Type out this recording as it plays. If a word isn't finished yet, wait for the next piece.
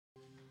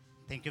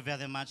Thank you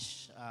very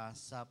much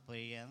sa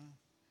prayer.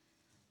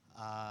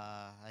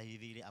 I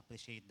really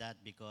appreciate that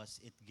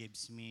because it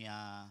gives me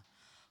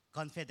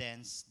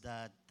confidence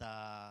that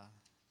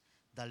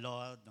the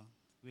Lord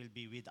will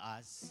be with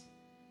us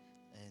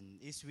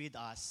and is with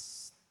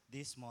us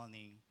this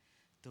morning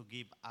to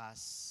give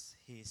us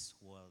His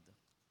word.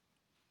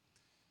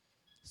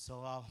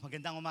 So,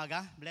 magandang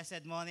umaga.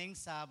 Blessed morning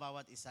sa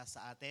bawat isa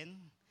sa atin.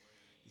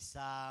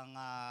 Isang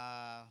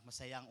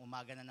masayang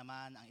umaga na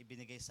naman ang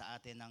ibinigay sa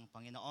atin ng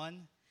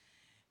Panginoon.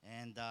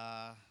 And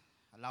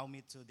allow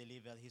me to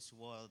deliver His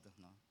word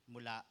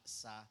mula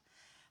sa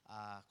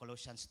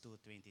Colossians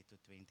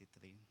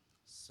 2:20-23.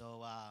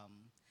 So,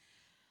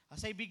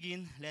 as I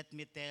begin, let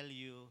me tell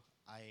you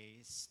a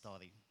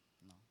story.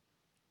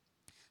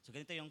 So,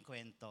 ganito yung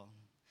kwento.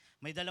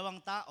 May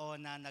dalawang tao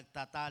na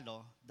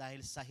nagtatalo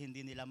dahil sa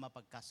hindi nila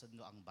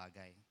mapagkasundo ang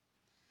bagay.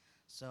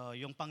 So,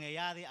 yung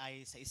pangyayari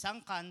ay sa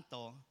isang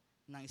kanto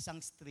ng isang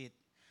street,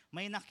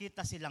 may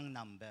nakita silang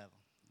number.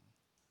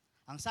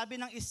 Ang sabi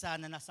ng isa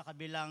na nasa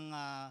kabilang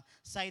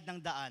side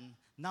ng daan,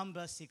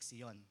 number 6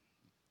 yon.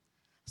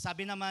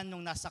 Sabi naman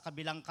nung nasa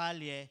kabilang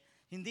kalye,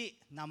 hindi,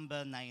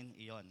 number 9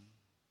 iyon.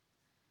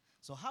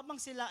 So,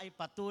 habang sila ay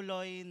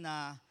patuloy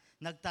na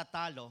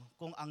nagtatalo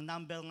kung ang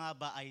number nga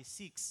ba ay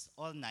 6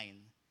 or 9,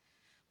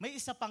 may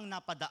isa pang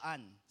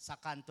napadaan sa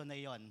kanto na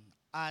yon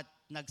at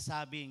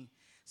nagsabing,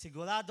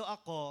 sigurado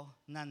ako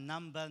na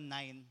number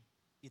 9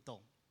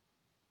 ito.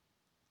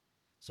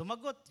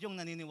 Sumagot yung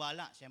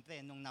naniniwala,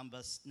 siyempre, nung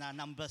number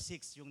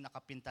 6 yung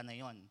nakapinta na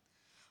yon.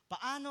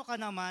 Paano ka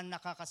naman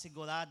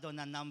nakakasigurado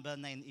na number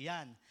 9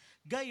 iyan?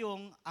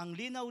 Gayong ang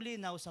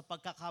linaw-linaw sa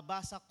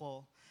pagkakabasa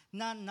ko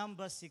na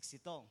number 6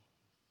 ito.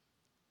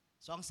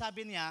 So ang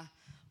sabi niya,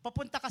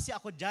 papunta kasi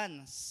ako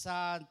dyan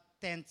sa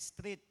 10th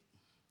Street.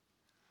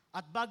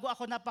 At bago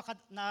ako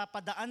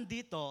napadaan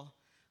dito,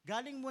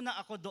 galing muna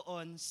ako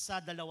doon sa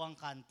dalawang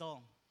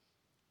kanto.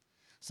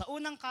 Sa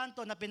unang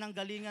kanto na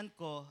pinanggalingan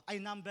ko ay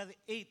number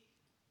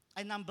 8,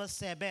 ay number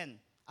 7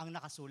 ang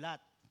nakasulat.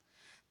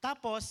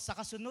 Tapos sa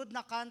kasunod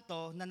na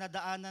kanto na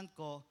nadaanan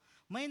ko,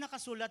 may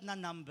nakasulat na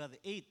number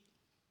 8.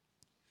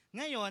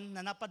 Ngayon,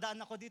 na napadaan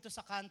ako dito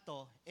sa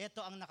kanto, ito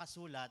ang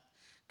nakasulat.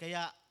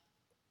 Kaya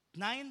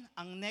 9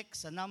 ang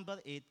next sa number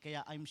 8,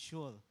 kaya I'm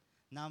sure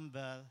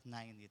number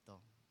 9 ito.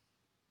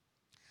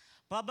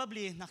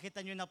 Probably, nakita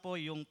nyo na po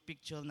yung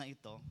picture na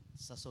ito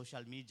sa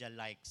social media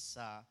like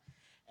sa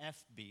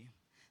FB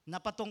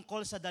na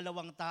patungkol sa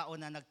dalawang tao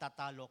na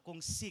nagtatalo kung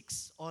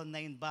 6 o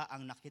 9 ba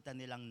ang nakita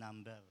nilang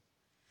number.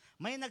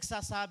 May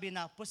nagsasabi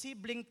na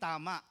posibleng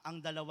tama ang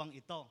dalawang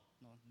ito.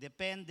 No?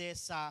 Depende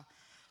sa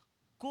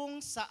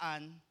kung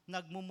saan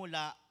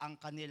nagmumula ang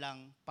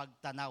kanilang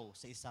pagtanaw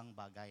sa isang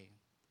bagay.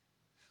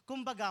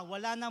 Kumbaga,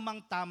 wala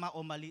namang tama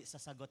o mali sa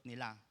sagot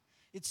nila.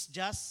 It's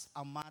just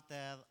a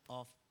matter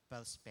of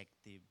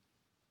perspective.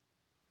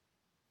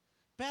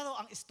 Pero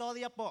ang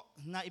istorya po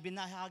na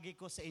ibinahagi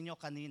ko sa inyo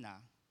kanina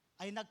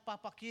ay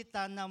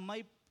nagpapakita na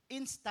may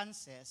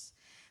instances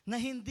na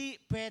hindi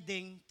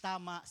pwedeng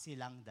tama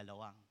silang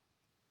dalawang.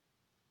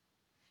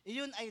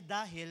 Iyon ay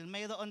dahil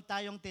mayroon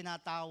tayong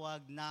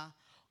tinatawag na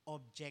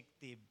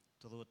objective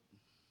truth.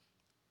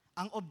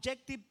 Ang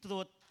objective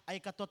truth ay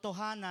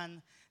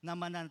katotohanan na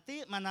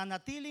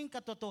mananatiling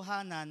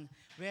katotohanan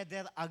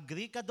whether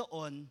agree ka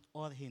doon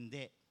or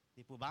hindi.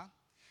 Di po ba?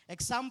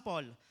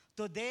 Example,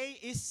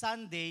 today is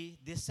Sunday,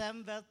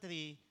 December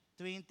 3,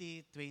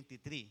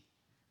 2023.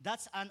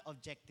 That's an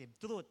objective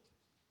truth.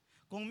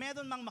 Kung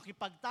meron mang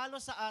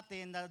makipagtalo sa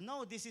atin na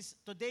no,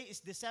 today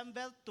is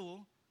December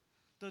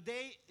 2,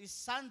 today is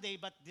Sunday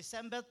but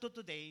December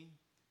 2 today,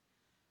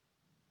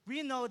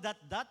 we know that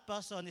that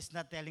person is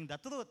not telling the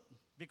truth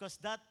because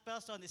that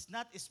person is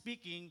not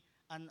speaking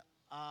an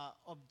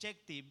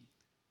objective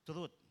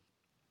truth.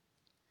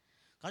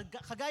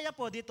 Kagaya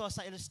po dito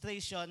sa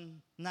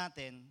illustration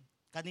natin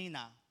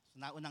kanina,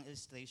 sa naunang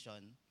illustration,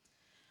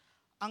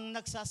 ang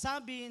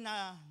nagsasabi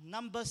na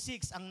number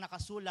 6 ang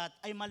nakasulat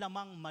ay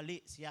malamang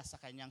mali siya sa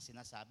kanyang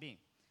sinasabi.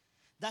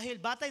 Dahil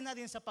batay na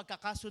rin sa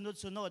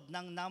pagkakasunod-sunod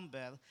ng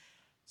number,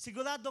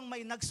 siguradong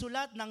may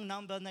nagsulat ng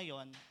number na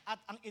yon at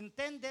ang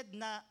intended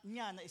na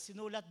niya na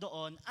isinulat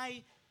doon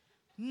ay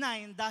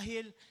 9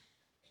 dahil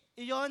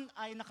iyon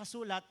ay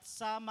nakasulat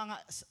sa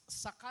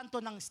kanto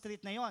ng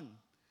street na yon.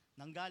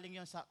 Nanggaling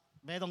yon sa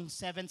merong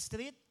 7th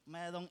Street,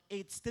 merong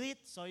 8th Street,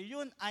 so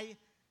yun ay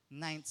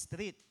 9th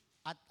Street.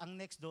 At ang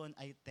next doon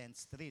ay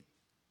 10th Street.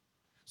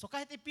 So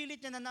kahit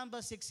ipilit niya na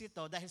number 6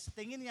 ito, dahil sa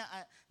tingin niya,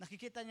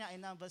 nakikita niya ay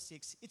number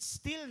 6, it's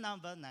still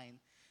number 9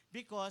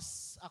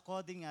 because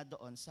according nga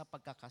doon sa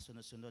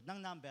pagkakasunod-sunod ng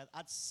number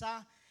at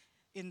sa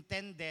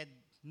intended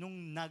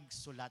nung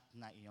nagsulat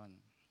na iyon.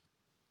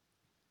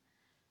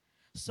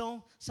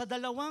 So, sa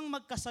dalawang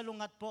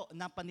magkasalungat po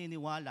na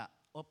paniniwala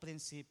o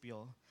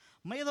prinsipyo,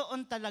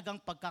 mayroon talagang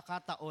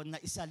pagkakataon na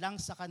isa lang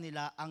sa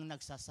kanila ang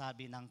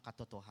nagsasabi ng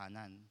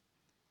katotohanan.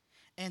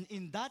 And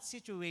in that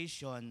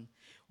situation,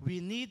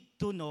 we need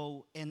to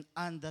know and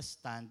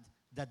understand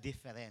the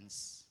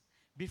difference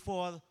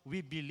before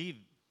we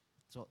believe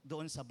So,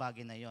 doon sa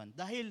bagay na yon.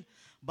 Dahil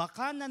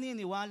baka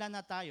naniniwala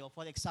na tayo,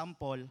 for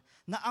example,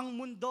 na ang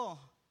mundo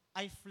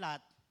ay flat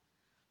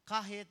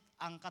kahit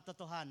ang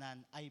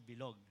katotohanan ay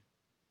bilog.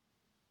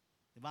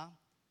 Diba?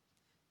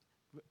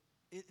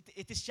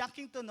 It is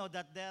shocking to know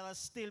that there are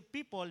still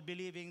people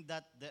believing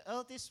that the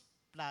earth is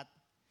flat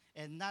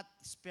and not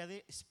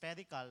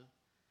spherical.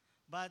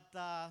 But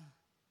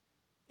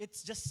it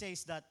just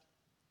says that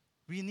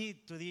we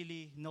need to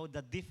really know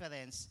the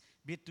difference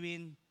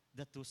between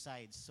the two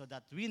sides so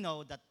that we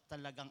know that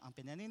talagang ang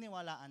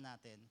pinaniniwalaan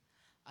natin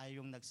ay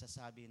yung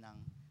nagsasabi ng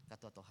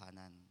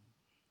katotohanan.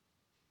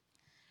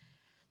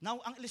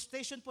 Now, ang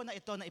illustration po na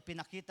ito na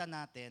ipinakita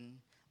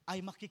natin ay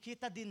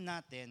makikita din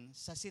natin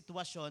sa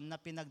sitwasyon na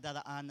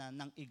pinagdaraanan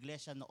ng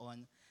iglesia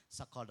noon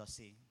sa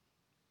Colossae.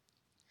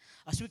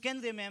 As we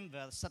can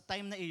remember, sa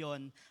time na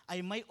iyon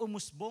ay may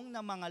umusbong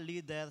na mga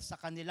leader sa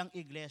kanilang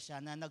iglesia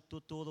na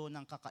nagtuturo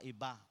ng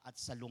kakaiba at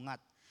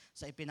salungat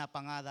sa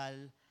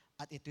ipinapangaral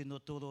at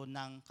itinuturo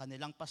ng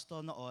kanilang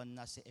pastor noon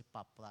na si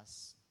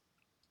Epapras,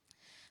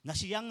 na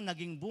siyang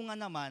naging bunga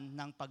naman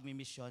ng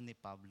pagmimisyon ni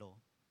Pablo.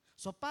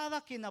 So para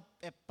kina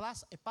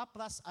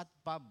Epapras at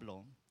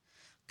Pablo,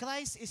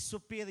 Christ is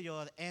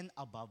superior and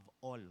above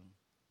all.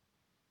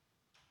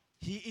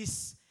 He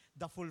is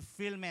the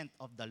fulfillment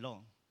of the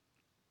law.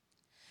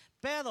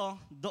 Pero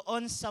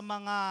doon sa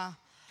mga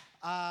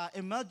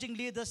emerging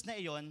leaders na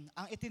iyon,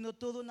 ang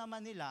itinuturo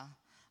naman nila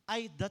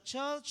ay the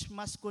church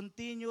must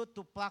continue to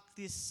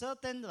practice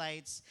certain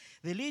rites,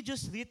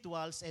 religious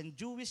rituals, and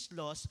Jewish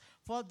laws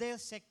for their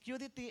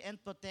security and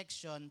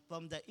protection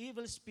from the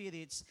evil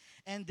spirits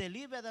and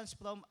deliverance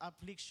from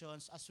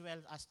afflictions, as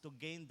well as to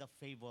gain the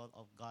favor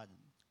of God.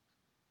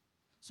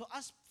 So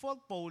as for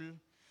Paul,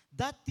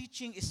 that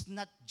teaching is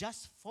not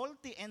just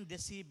faulty and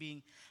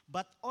deceiving,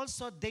 but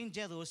also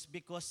dangerous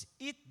because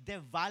it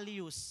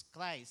devalues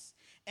Christ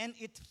and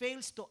it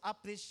fails to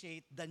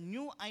appreciate the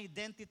new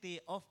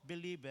identity of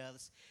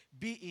believers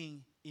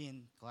being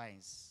in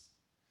Christ.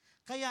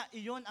 Kaya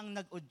iyon ang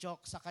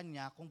nag-udyok sa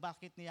kanya kung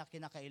bakit niya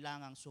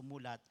kinakailangang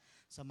sumulat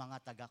sa mga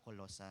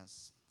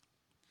taga-Colosas.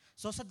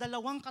 So sa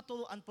dalawang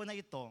katuruan po na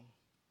ito,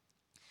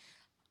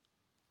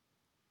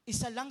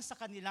 isa lang sa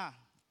kanila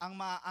ang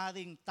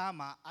maaaring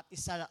tama at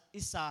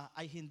isa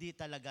ay hindi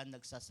talaga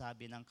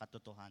nagsasabi ng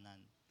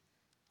katotohanan.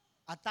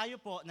 At tayo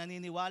po,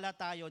 naniniwala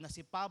tayo na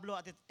si Pablo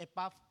at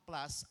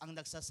Epapras ang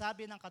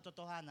nagsasabi ng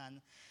katotohanan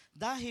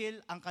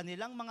dahil ang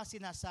kanilang mga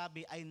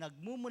sinasabi ay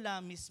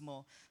nagmumula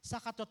mismo sa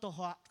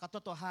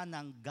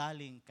katotohanan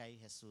galing kay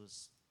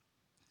Jesus.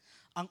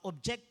 Ang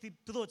objective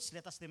truths,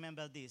 let us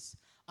remember this,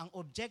 ang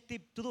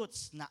objective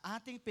truths na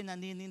ating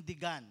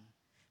pinaninindigan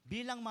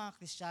bilang mga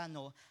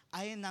Kristiyano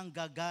ay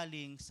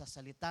nanggagaling sa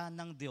salita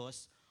ng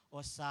Diyos o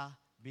sa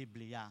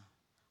Biblia.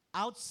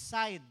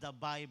 Outside the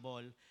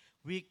Bible,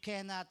 we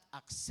cannot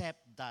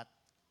accept that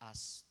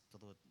as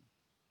truth.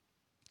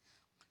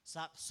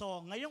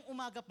 So, ngayong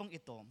umaga pong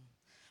ito,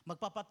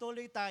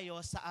 magpapatuloy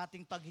tayo sa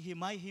ating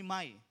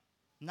paghihimay-himay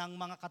ng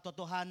mga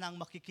katotohanang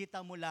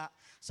makikita mula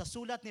sa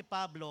sulat ni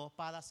Pablo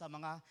para sa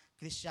mga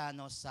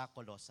Kristiyano sa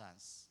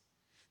Colosas.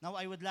 Now,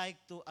 I would like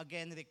to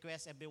again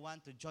request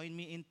everyone to join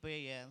me in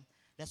prayer.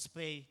 Let's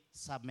pray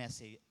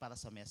para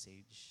sa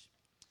message.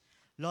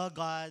 Lord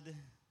God,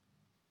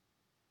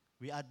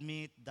 we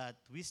admit that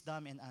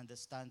wisdom and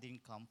understanding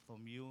come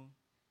from you.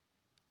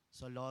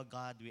 So Lord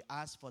God, we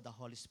ask for the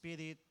Holy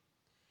Spirit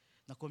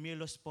na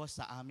kumilos po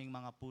sa aming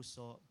mga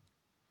puso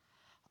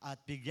at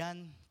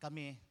bigyan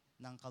kami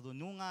ng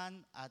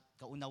karunungan at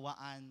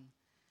kaunawaan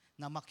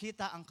na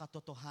makita ang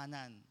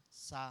katotohanan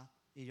sa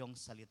iyong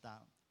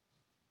salita.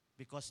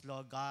 Because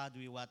Lord God,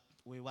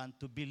 we want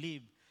to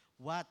believe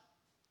what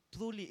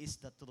truly is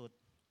the truth.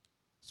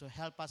 So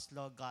help us,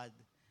 Lord God,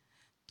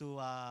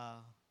 to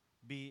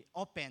be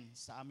open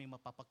sa aming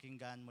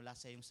mapapakinggan mula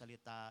sa iyong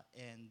salita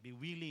and be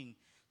willing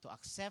to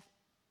accept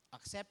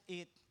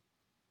it,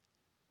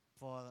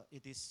 for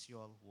it is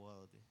your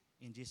word.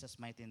 In Jesus'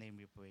 mighty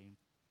name we pray.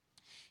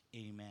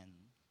 Amen.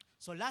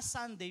 So last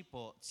Sunday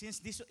po,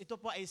 since ito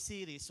po ay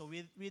series, so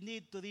we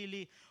need to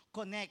really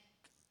connect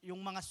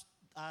yung mga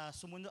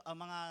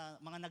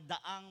mga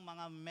nagdaang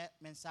mga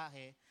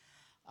mensahe.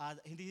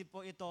 Hindi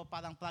po ito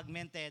parang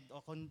fragmented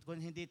o kung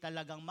hindi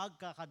talagang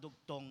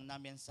magkakadugtong na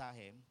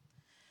mensahe.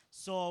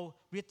 So,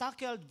 we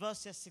tackled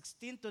verses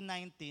 16 to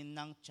 19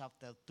 ng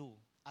chapter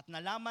 2. At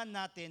nalaman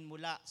natin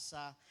mula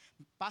sa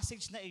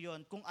passage na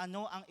iyon kung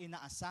ano ang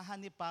inaasahan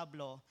ni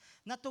Pablo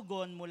na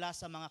tugon mula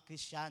sa mga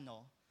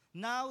Kristiyano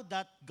now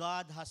that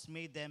God has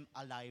made them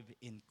alive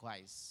in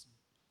Christ.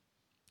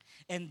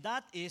 And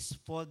that is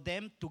for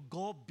them to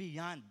go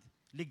beyond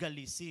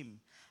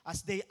legalism as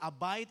they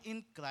abide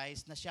in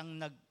Christ na siyang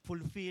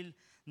nag-fulfill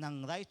ng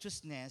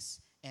righteousness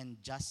and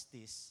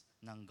justice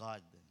ng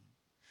God.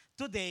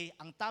 Today,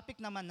 ang topic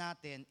naman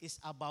natin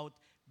is about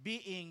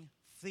being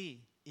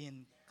free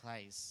in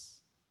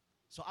Christ.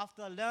 So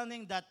after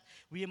learning that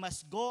we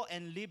must go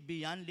and live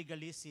beyond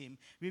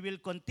legalism, we will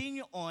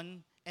continue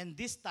on And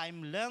this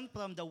time, learn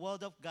from the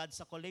Word of God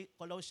sa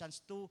Colossians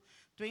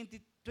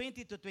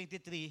 2:20 to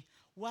 23,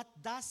 what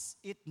does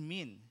it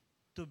mean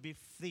to be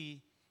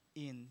free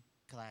in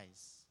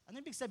Christ?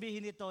 Ano ibig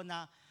sabihin nito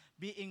na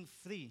being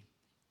free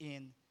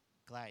in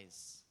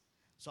Christ?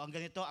 So ang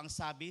ganito ang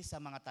sabi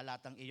sa mga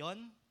talatang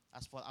iyon,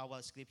 as for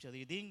our scripture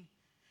reading,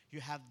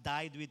 you have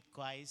died with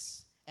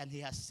Christ and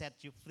He has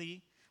set you free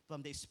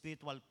from the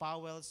spiritual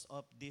powers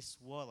of this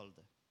world.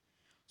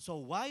 So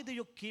why do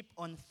you keep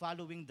on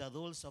following the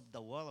rules of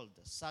the world,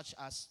 such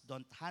as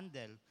don't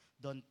handle,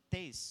 don't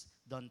taste,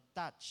 don't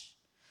touch?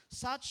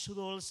 Such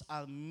rules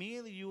are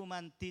mere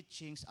human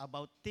teachings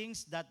about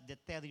things that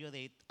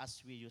deteriorate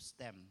as we use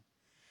them.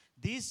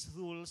 These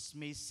rules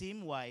may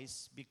seem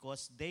wise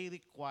because they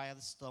require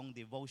strong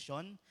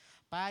devotion,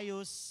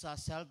 pious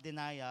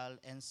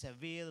self-denial, and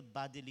severe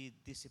bodily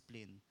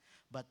discipline,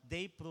 but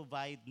they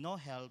provide no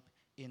help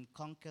in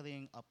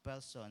conquering a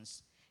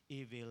person's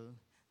evil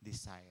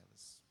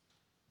desires.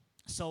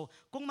 So,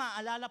 kung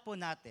maaalala po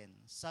natin,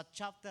 sa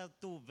chapter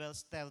 2,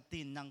 verse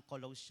 13 ng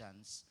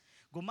Colossians,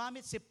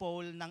 gumamit si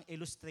Paul ng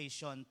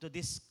illustration to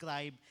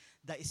describe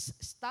the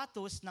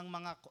status ng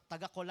mga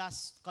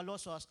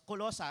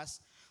taga-Colosas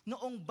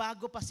noong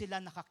bago pa sila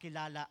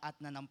nakakilala at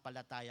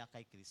nanampalataya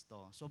kay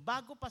Kristo. So,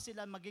 bago pa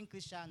sila maging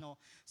Kristiyano,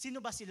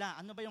 sino ba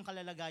sila? Ano ba yung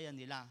kalalagayan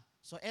nila?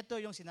 So, ito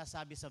yung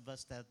sinasabi sa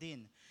verse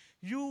 13.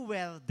 You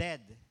were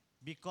dead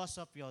because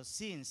of your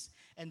sins,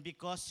 and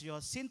because your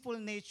sinful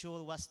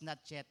nature was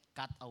not yet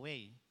cut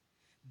away.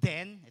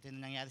 Then, ito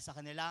na nangyari sa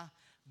kanila,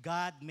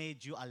 God made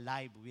you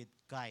alive with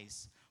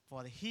Christ,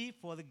 for He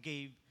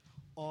forgave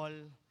all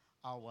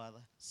our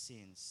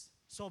sins.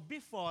 So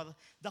before,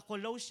 the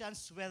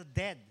Colossians were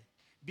dead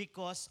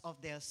because of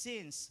their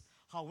sins.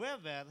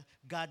 However,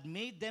 God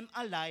made them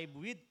alive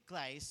with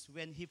Christ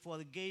when He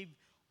forgave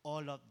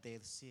all of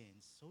their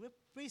sins. So we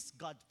praise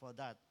God for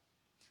that.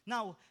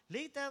 Now,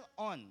 later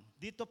on,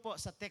 dito po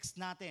sa text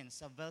natin,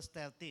 sa verse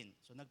 13.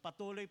 So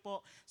nagpatuloy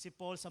po si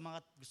Paul sa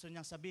mga gusto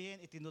niyang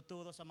sabihin,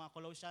 itinuturo sa mga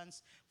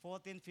Colossians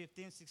 14,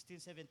 15,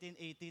 16, 17,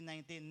 18,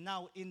 19.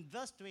 Now, in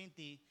verse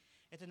 20,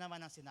 ito naman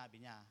ang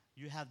sinabi niya.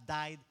 You have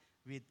died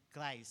with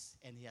Christ,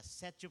 and He has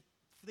set you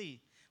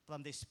free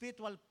from the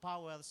spiritual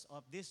powers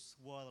of this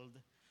world.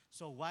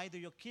 So why do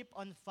you keep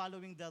on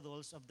following the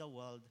rules of the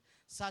world,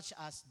 such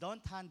as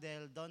don't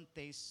handle, don't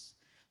taste,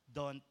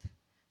 don't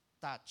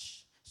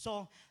touch?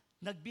 So,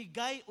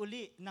 nagbigay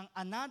uli ng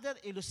another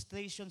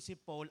illustration si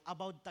Paul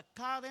about the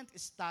current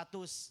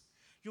status,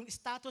 yung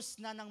status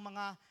na ng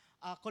mga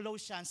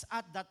Colossians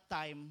at that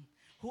time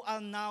who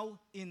are now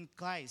in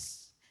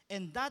Christ.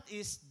 And that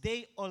is,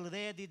 they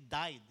already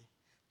died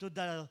to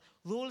the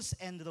rules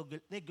and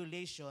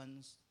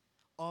regulations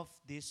of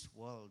this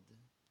world.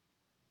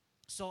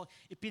 So,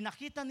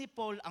 ipinakita ni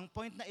Paul ang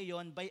point na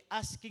iyon by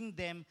asking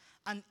them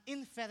an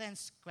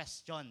inference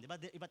question. Diba?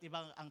 Iba't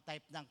ibang ang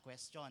type ng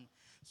question.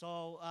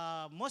 So,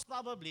 most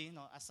probably,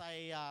 as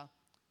I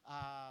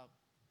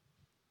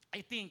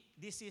think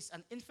this is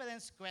an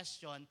inference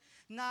question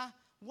na,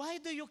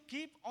 why do you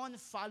keep on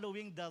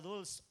following the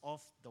rules of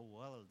the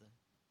world?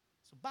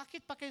 So,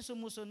 bakit pa kayo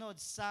sumusunod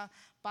sa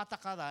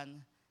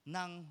patakaran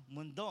ng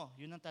mundo?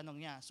 Yun ang tanong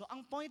niya. So,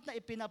 ang point na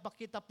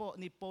ipinapakita po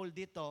ni Paul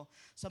dito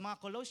sa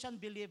mga Colossian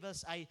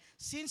believers ay,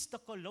 since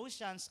the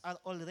Colossians are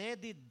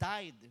already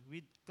died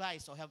with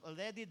Christ or have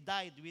already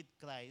died with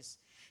Christ,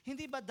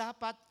 hindi ba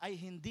dapat ay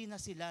hindi na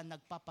sila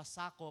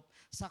nagpapasakop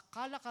sa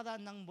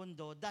kalakaran ng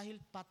mundo dahil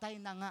patay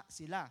na nga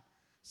sila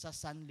sa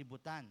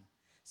sanlibutan?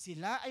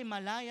 Sila ay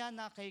malaya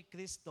na kay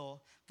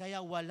Kristo, kaya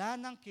wala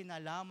nang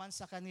kinalaman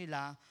sa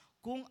kanila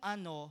kung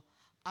ano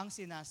ang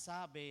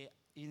sinasabi,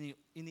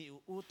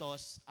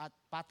 iniuutos at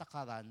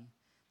patakaran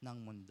ng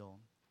mundo.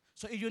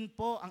 So iyon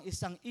po ang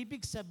isang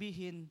ibig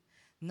sabihin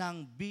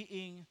ng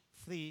being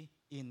free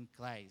in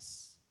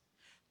Christ.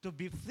 To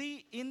be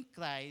free in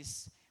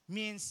Christ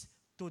means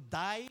to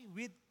die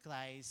with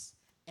Christ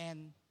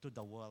and to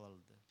the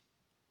world.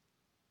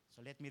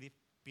 So let me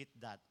repeat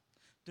that.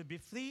 To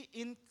be free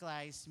in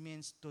Christ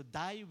means to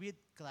die with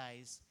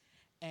Christ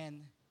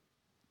and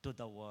to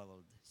the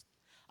world.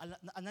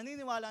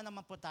 Naniniwala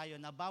naman po tayo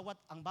na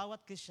ang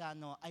bawat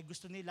Kristiyano ay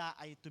gusto nila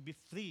ay to be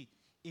free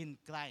in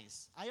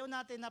Christ. Ayaw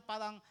natin na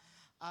parang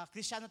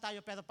Kristiyano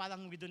tayo pero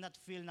parang we do not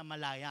feel na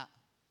malaya.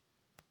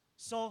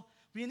 So,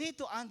 we need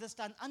to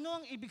understand ano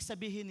ang ibig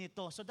sabihin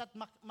nito so that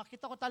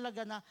makita ko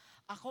talaga na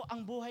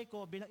ang buhay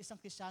ko bilang isang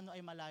Kristiyano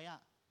ay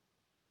malaya.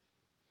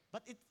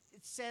 But it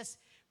says,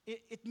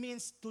 it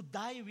means to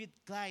die with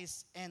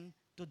Christ and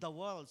to the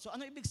world. So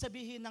ano ibig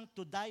sabihin ng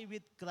to die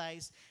with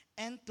Christ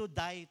and to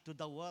die to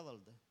the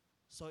world?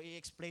 So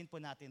i-explain po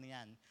natin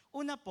yan.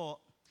 Una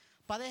po,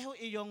 pareho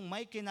iyong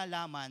may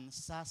kinalaman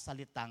sa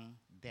salitang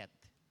death.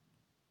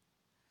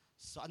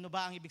 So ano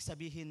ba ang ibig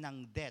sabihin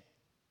ng death?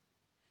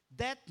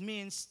 Death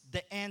means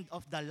the end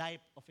of the life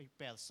of a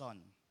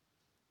person.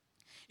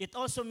 It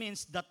also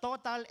means the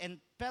total and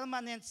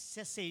permanent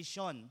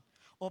cessation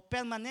o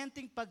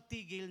permanenteng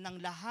pagtigil ng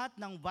lahat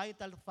ng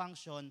vital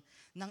function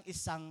ng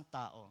isang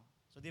tao.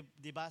 So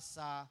di ba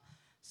sa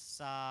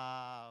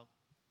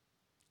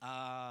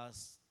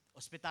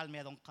ospital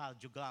merong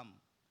cardiogram.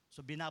 So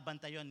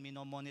binabantay yun,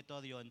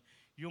 minomonitor yun,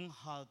 yung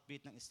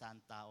heartbeat ng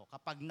isang tao.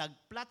 Kapag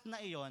nag-plot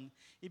na iyon,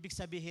 ibig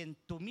sabihin,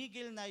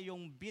 tumigil na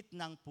yung beat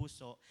ng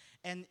puso,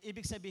 and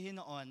ibig sabihin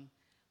noon,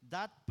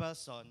 that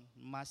person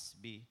must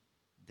be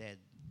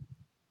dead.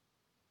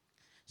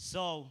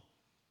 So,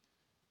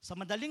 sa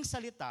madaling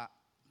salita,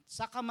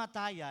 sa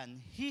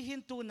kamatayan,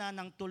 hihinto na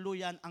ng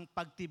tuluyan ang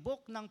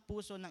pagtibok ng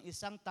puso ng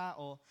isang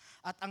tao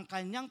at ang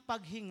kanyang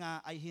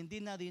paghinga ay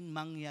hindi na rin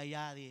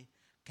mangyayari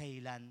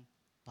kailan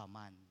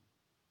paman.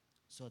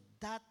 So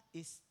that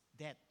is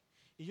death.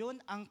 Iyon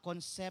ang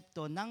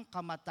konsepto ng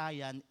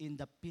kamatayan in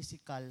the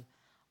physical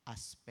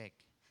aspect.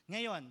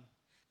 Ngayon,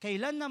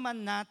 kailan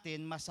naman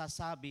natin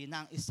masasabi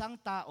na ang isang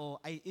tao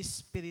ay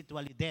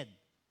spiritually dead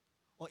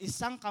o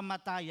isang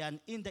kamatayan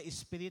in the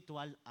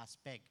spiritual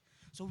aspect?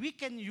 So we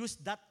can use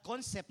that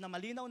concept na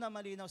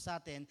malinaw sa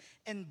atin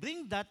and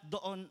bring that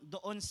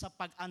doon sa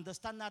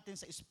pag-understand natin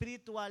sa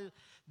spiritual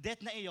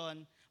death na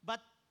iyon, but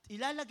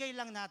ilalagay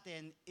lang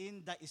natin in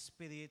the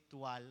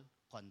spiritual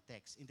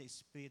context, in the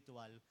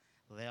spiritual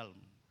realm.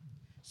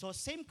 So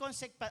same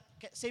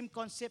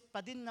concept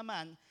pa din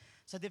naman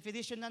sa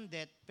definition ng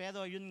death,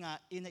 pero yun nga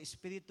in a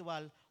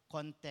spiritual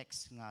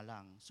context nga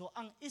lang. So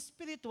ang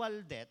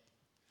spiritual death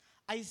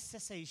ay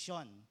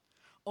cessation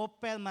o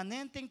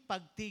permanenteng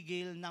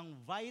pagtigil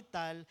ng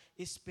vital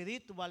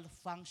spiritual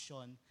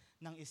function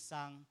ng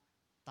isang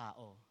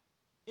tao.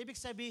 Ibig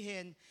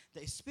sabihin,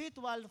 the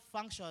spiritual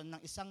function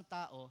ng isang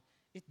tao,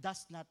 it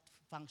does not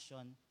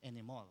function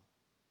anymore.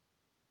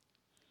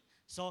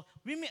 So,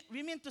 we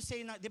mean to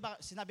say, na, di ba,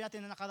 sinabi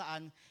natin na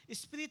nakaraan,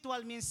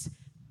 spiritual means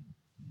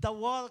the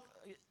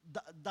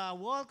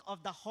work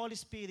of the Holy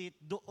Spirit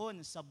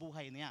doon sa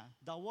buhay niya.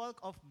 The work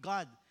of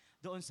God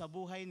doon sa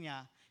buhay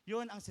niya,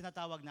 yun ang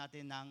sinatawag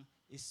natin ng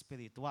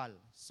spiritual.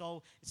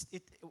 So,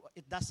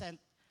 it doesn't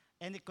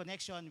any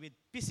connection with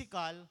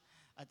physical,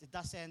 at it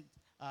doesn't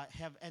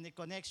have any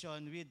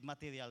connection with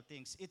material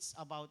things. It's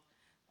about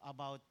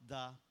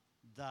the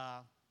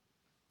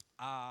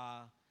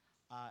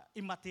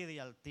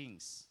immaterial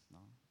things.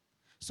 No?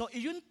 So,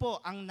 iyon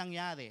po ang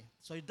nangyari.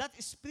 So, that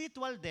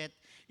spiritual death,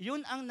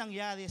 iyon ang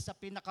nangyari sa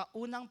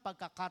pinakaunang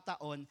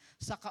pagkakataon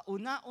sa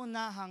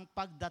kauna-unahang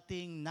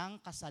pagdating ng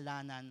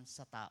kasalanan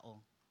sa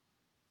tao.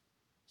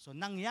 So,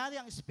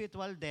 nangyari ang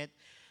spiritual death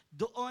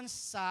doon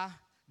sa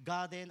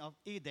Garden of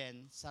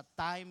Eden sa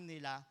time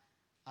nila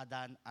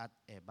Adan at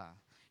Eva.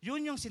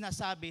 Yun yung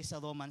sinasabi sa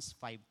Romans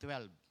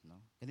 5:12.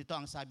 No? Ganito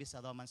ang sabi sa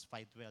Romans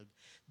 5:12.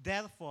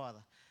 Therefore,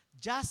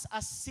 just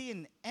as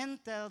sin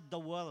entered the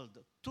world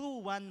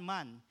through one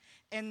man,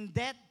 and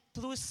death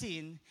through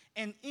sin,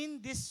 and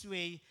in this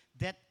way,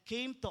 death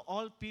came to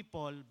all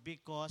people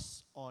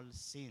because all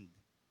sinned.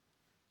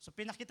 So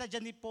pinakita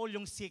dyan ni Paul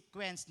yung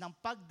sequence ng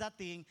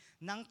pagdating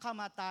ng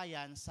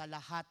kamatayan sa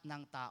lahat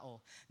ng tao.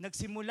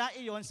 Nagsimula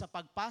iyon sa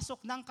pagpasok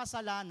ng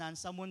kasalanan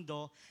sa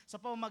mundo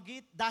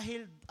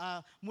dahil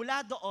mula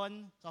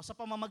doon, sa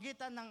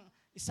pamamagitan ng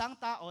isang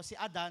tao, si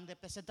Adan,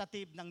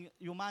 representative ng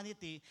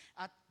humanity,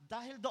 at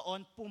dahil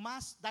doon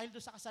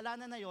sa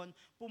kasalanan na yon,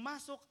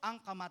 pumasok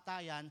ang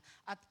kamatayan,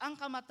 at ang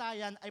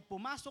kamatayan ay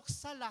pumasok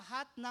sa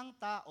lahat ng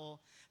tao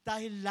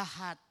dahil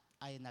lahat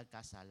ay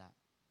nagkasala.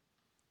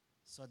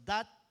 So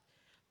that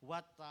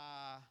what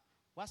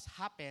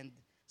happened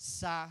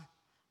sa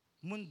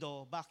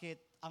mundo,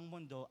 bakit ang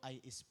mundo ay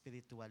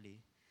spiritually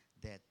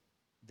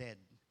dead.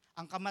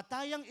 Ang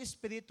kamatayang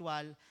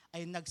spiritual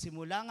ay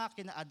nagsimula nga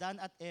kina Adan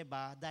at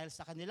Eva dahil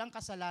sa kanilang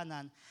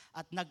kasalanan,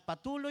 at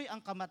nagpatuloy ang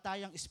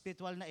kamatayang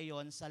spiritual na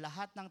iyon sa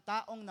lahat ng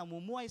taong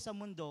namumuhay sa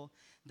mundo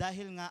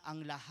dahil nga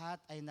ang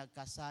lahat ay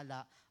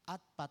nagkasala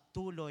at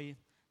patuloy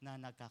na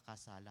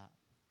nagkakasala.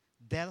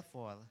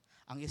 Therefore,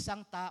 ang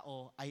isang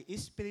tao ay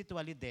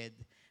spiritually dead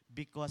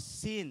because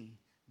sin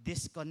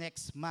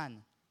disconnects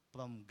man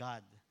from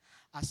God.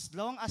 As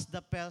long as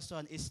the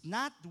person is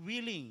not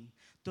willing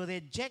to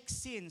reject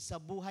sin sa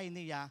buhay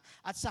niya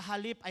at sa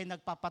halip ay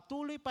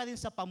nagpapatuloy pa rin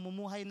sa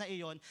pamumuhay na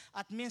iyon,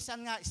 at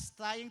minsan nga is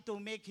trying to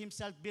make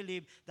himself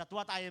believe that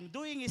what I am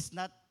doing is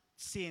not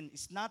sin,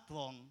 is not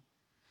wrong.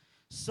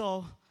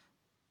 So,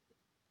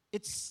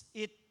 it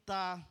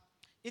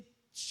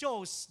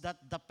shows that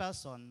the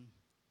person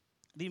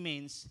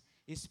remains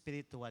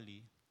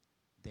spiritually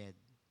dead.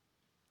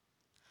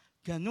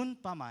 Ganun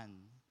pa man,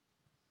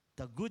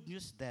 the good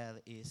news there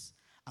is,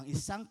 ang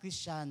isang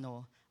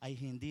Kristiyano ay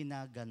hindi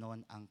na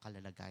ganon ang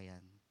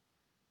kalalagayan.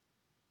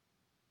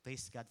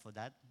 Praise God for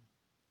that.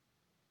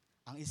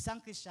 Ang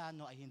isang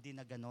Kristiyano ay hindi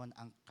na ganon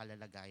ang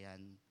kalalagayan.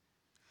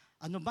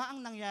 Ano ba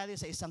ang nangyari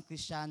sa isang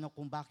Kristiyano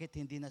kung bakit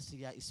hindi na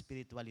siya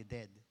spiritually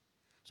dead?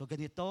 So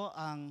ganito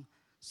ang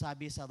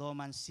sabi sa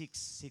Romans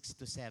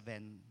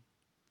 6:6-7.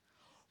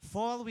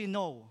 For we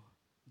know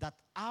that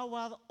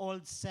our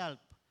old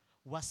self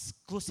was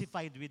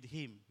crucified with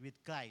Him, with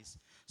Christ,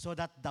 so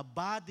that the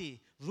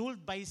body ruled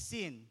by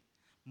sin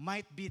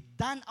might be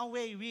done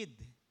away with,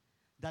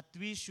 that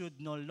we should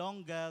no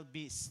longer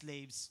be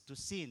slaves to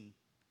sin.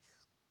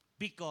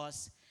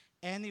 Because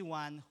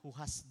anyone who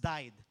has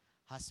died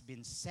has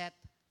been set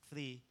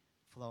free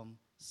from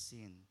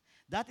sin.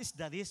 That is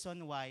the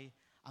reason why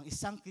ang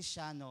isang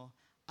Kristiyano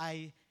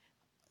ay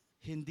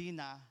hindi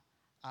na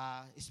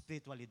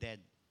spiritually dead.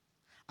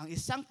 Ang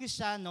isang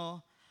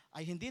Kristiyano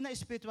ay hindi na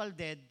spiritual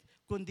dead,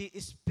 kundi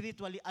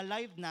spiritually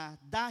alive na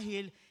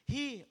dahil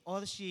he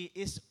or she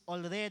is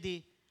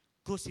already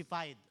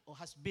crucified or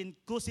has been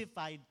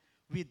crucified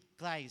with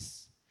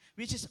Christ.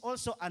 Which is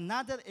also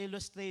another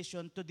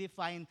illustration to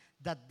define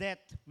the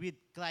death with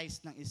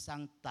Christ ng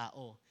isang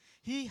tao.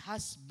 He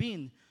has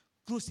been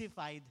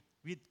crucified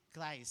with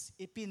Christ.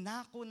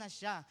 Ipinako na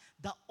siya,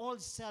 the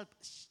old self.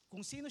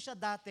 Kung sino siya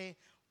dati,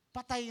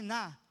 patay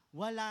na,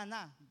 wala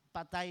na,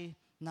 patay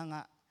na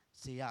nga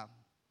siya.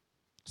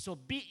 So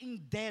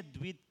being dead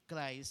with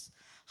Christ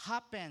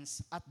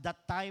happens at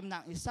that time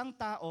na ang isang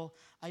tao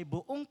ay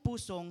buong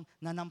pusong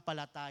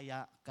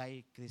nanampalataya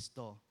kay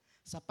Kristo.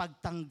 Sa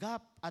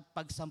pagtanggap at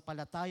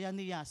pagsampalataya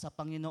niya sa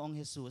Panginoong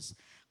Hesus,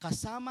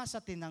 kasama sa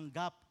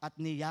tinanggap at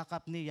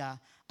niyakap niya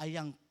ay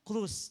ang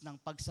krus ng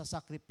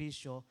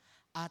pagsasakripisyo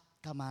at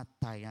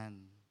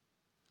kamatayan.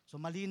 So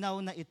malinaw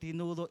na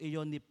itinuro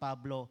iyon ni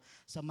Pablo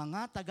sa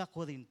mga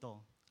taga-Korinto.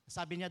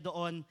 Sabi niya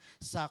doon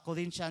sa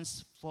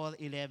Corinthians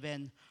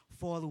 4:11,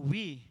 "For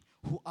we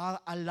who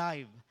are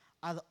alive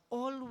are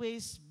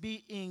always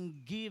being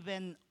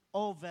given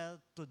over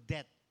to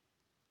death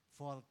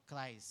for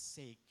Christ's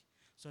sake,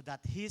 so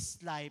that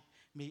His life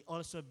may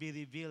also be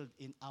revealed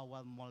in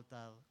our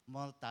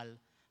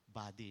mortal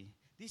body."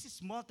 This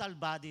is mortal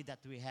body that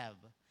we have.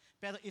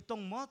 Pero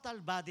itong mortal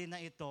body na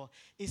ito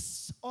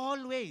is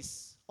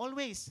always,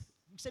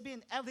 sabihin,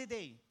 every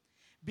day,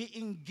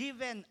 being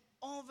given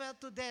over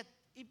to death,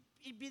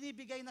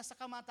 ibinibigay na sa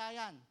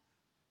kamatayan,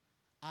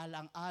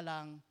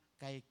 alang-alang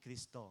kay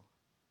Kristo.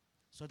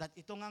 So that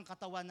itong ang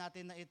katawan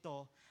natin na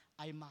ito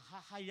ay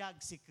mahahayag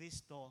si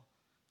Kristo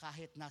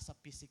kahit nasa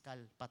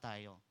physical pa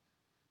tayo.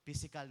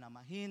 Physical na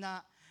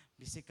mahina,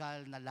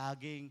 physical na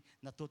laging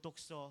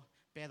natutukso,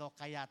 pero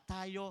kaya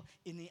tayo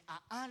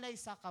iniaalay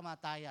sa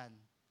kamatayan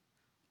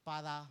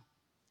para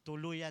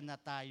tuluyan na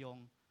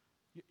tayong,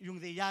 yung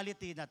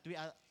reality that we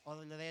are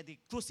already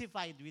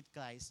crucified with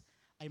Christ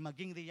ay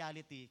maging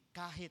reality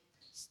kahit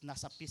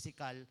nasa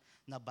physical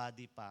na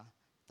body pa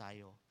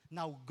tayo.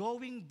 Now,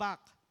 going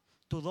back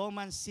to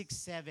Romans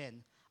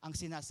 6:7, ang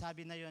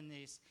sinasabi na yun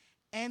is,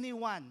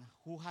 anyone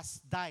who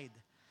has died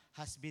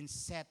has been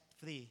set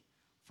free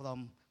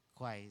from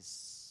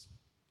Christ.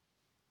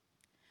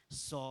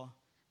 So,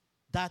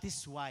 that is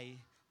why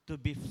to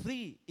be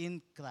free in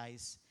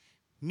Christ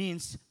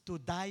means to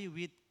die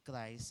with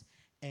Christ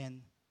and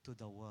to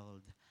the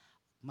world.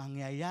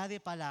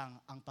 Mangyayari pa lang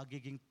ang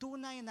pagiging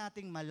tunay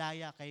nating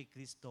malaya kay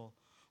Kristo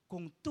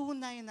kung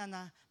tunay na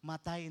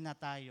namatay na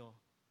tayo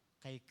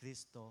kay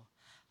Kristo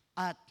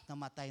at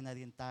namatay na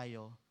rin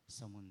tayo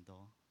sa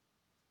mundo.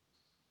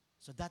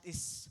 So that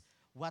is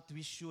what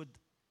we should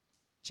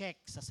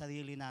check sa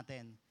sarili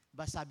natin.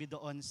 Diba sabi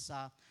doon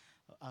sa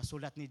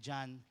sulat ni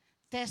John,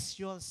 test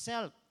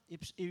yourself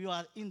if you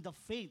are in the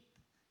faith.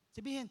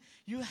 Sabihin,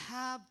 you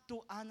have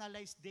to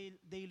analyze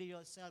daily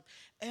yourself.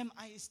 Am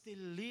I still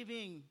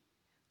living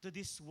to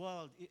this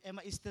world?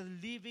 Am I still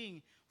living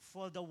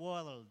for the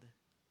world?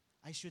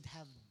 I should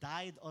have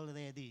died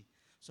already.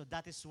 So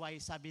that is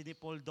why sabi ni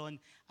Paul doon,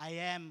 I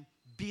am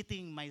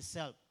beating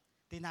myself.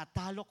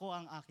 Tinatalo ko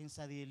ang aking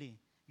sarili.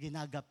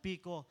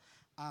 Ginagapi ko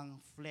ang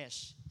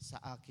flesh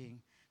sa aking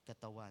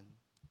katawan.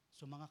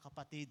 So mga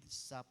kapatid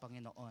sa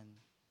Panginoon,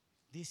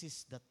 this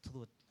is the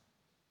truth.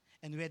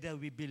 And whether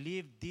we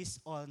believe this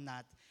or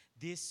not,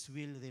 this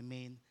will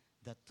remain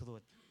the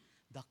truth.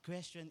 The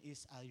question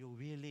is, are you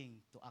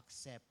willing to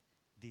accept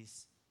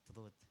this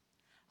truth?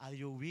 Are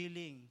you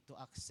willing to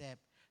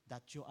accept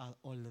that you are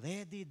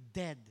already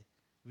dead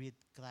with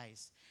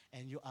Christ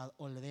and you are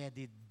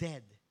already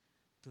dead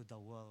to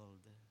the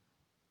world?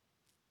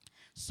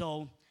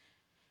 So,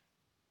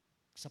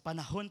 sa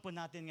panahon po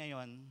natin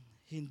ngayon,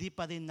 hindi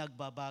pa rin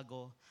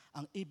nagbabago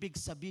ang ibig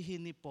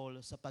sabihin ni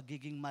Paul sa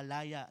pagiging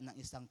malaya ng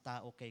isang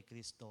tao kay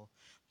Kristo.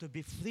 To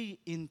be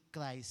free in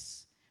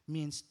Christ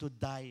means to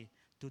die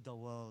to the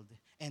world.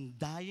 And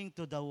dying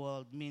to the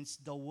world means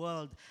the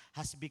world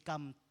has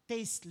become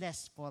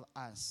tasteless for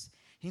us.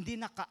 Hindi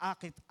na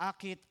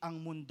kaakit-akit ang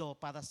mundo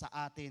para sa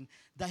atin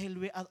dahil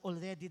we are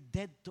already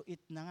dead to it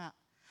na nga.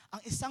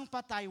 Ang isang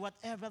patay,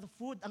 whatever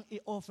food ang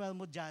i-offer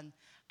mo dyan,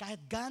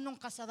 kahit ganong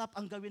kasarap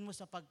ang gawin mo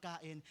sa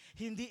pagkain,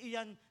 hindi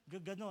iyan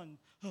gaganon,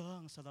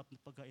 ang sarap na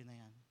pagkain na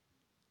yan.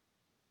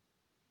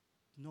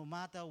 No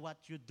matter what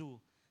you do,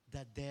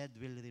 the dead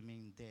will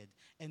remain dead.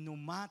 And no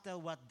matter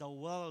what the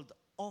world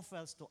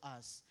offers to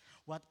us,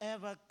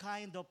 whatever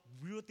kind of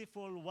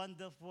beautiful,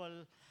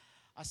 wonderful,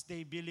 as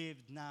they believe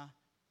na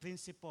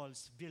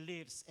principles,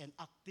 beliefs, and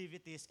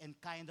activities, and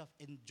kind of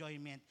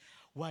enjoyment,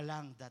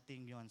 walang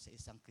dating yon sa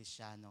isang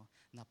Kristiyano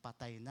na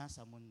patay na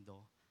sa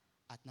mundo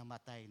at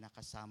namatay na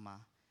kasama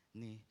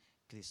ni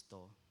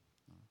Kristo.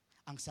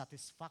 Ang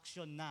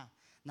satisfaction na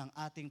ng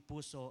ating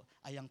puso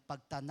ay ang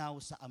pagtanaw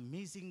sa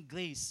amazing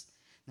grace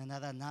na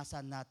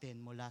naranasan natin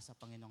mula sa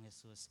Panginoong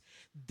Yesus.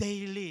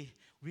 Daily,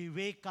 we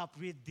wake up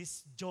with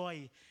this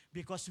joy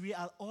because we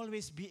are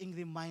always being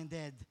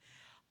reminded,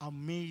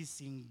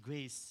 amazing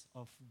grace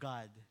of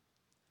God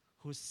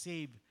who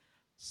saved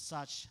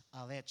such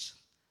a wretch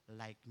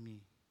like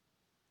me.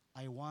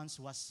 I once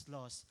was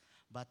lost,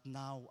 but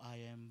now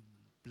I am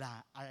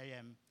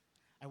blind.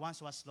 I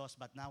once was lost,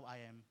 but now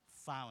I am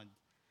found.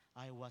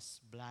 I was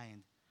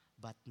blind,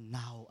 but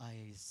now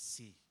I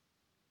see.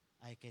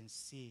 I can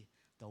see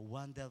the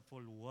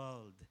wonderful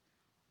world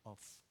of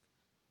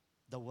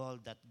the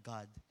world that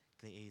God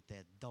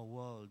created, the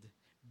world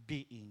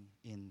being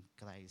in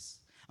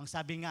Christ. Ang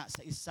sabi nga sa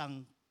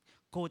isang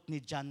quote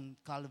ni John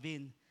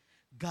Calvin,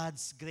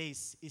 God's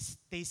grace is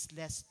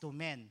tasteless to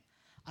men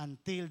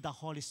until the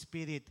Holy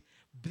Spirit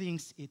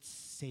brings its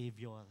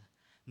Savior.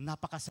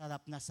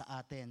 Napakasarap na sa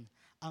atin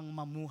ang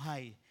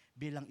mamuhay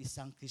bilang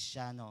isang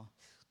Kristiyano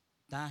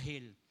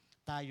dahil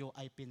tayo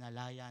ay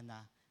pinalaya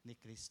na ni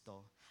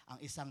Kristo. Ang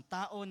isang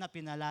tao na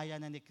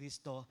pinalaya na ni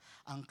Kristo,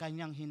 ang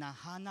kanyang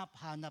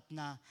hinahanap-hanap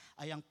na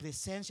ay ang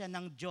presensya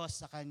ng Diyos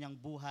sa kanyang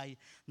buhay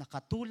na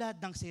katulad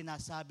ng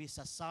sinasabi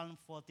sa Psalm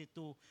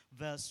 42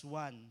 verse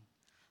 1,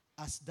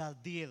 as the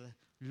deer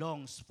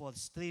longs for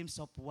streams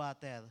of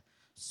water,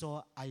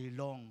 so I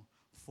long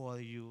for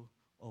you,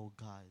 O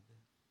God.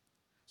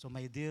 So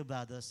my dear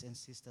brothers and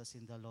sisters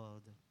in the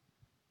Lord,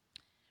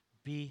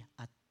 be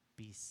at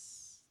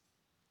peace.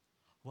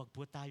 Huwag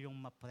po tayong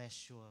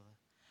ma-pressure.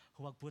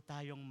 Huwag po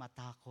tayong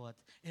matakot.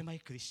 Am I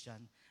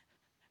Christian?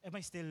 Am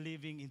I still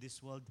living in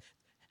this world?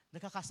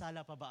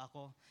 Nakakasala pa ba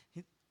ako?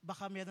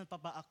 Baka meron pa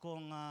ba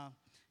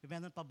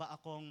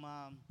akong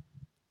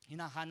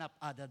hinahanap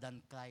other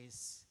than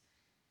Christ?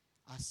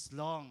 As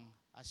long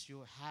as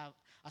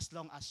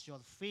your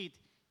faith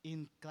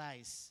in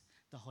Christ,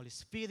 the Holy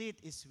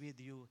Spirit is with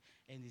you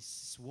and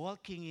is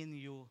working in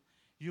you,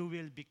 you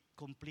will be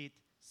complete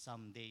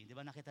someday. Di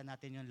ba nakita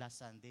natin yung last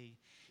Sunday?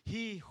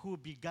 He who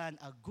began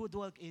a good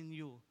work in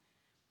you,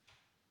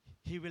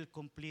 He will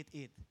complete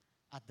it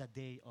at the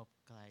day of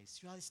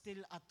Christ. You are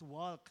still at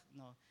work,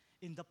 no,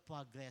 in the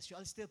progress. You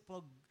are still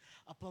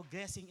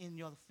progressing in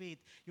your faith.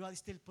 You are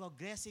still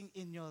progressing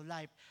in your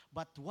life.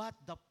 But what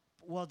the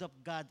Word of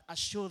God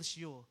assures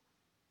you,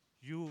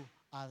 you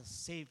are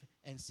safe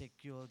and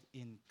secured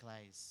in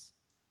Christ.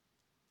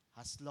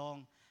 As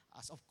long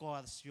as, of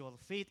course, your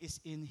faith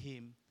is in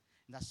Him,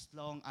 and as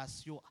long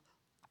as you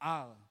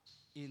are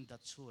in the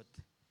truth,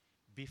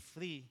 be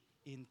free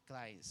in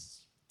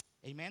Christ.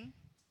 Amen?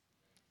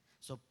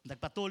 So,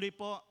 nagpatuloy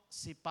po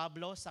si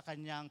Pablo sa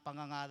kanyang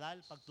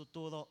pangangaral,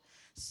 pagtuturo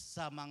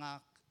sa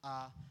mga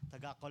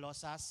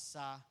taga-Colosas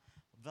sa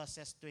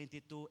verses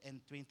 22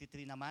 and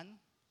 23 naman.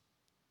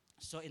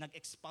 So,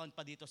 inag-expound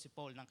pa dito si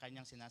Paul ng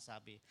kanyang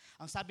sinasabi.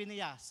 Ang sabi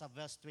niya sa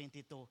verse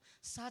 22,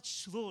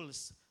 such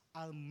rules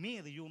are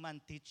mere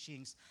human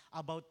teachings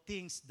about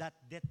things that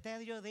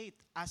deteriorate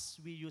as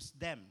we use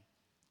them.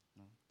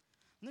 No?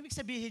 Ano ibig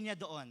sabihin niya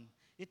doon?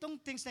 Itong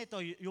things na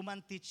ito,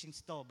 human teachings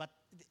to, but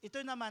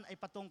ito naman ay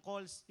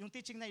patungkol, yung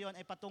teaching na yon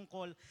ay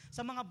patungkol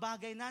sa mga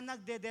bagay na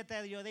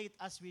nagde-deteriorate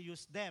as we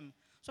use them.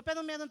 So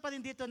pero meron pa rin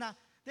dito na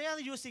they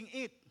are using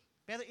it,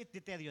 pero it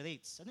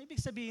deteriorates. Ano ibig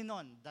sabihin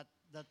nun? That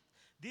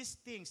these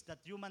things, that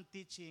human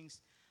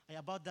teachings, ay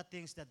about the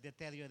things that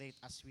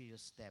deteriorate as we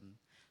use them.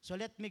 So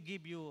let me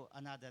give you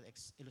another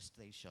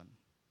illustration.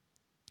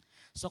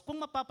 So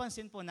kung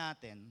mapapansin po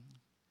natin,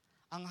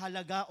 ang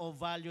halaga o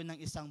value ng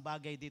isang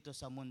bagay dito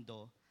sa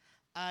mundo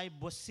ay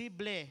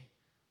posible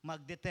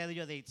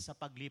mag-deteriorate sa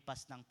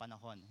paglipas ng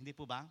panahon. Hindi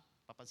po ba?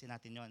 Papansin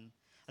natin yon.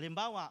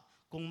 Halimbawa,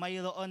 kung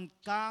mayroon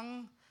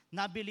kang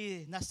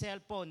nabili na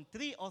cellphone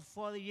 3 or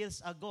 4 years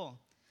ago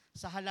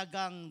sa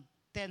halagang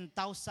 10,000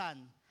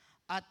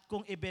 at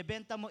kung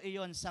ibebenta mo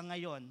iyon sa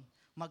ngayon,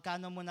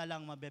 magkano mo na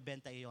lang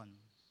mabebenta iyon?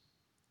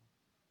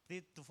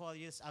 3 to 4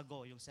 years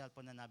ago, yung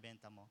cellphone na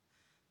nabenta mo.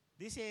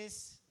 This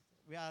is,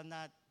 we are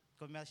not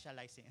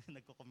commercializing,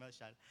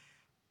 nagko-commercial.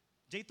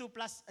 J2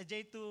 Plus,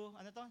 J2,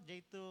 ano to?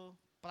 J2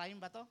 Prime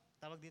ba to?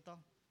 Tawag dito.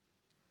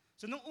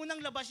 So nung unang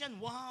labas yan,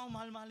 wow,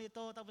 mahal-mahal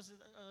ito. Tapos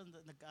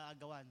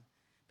nagkaagawan.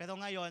 Pero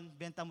ngayon,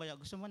 benta mo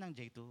yan. Gusto mo ng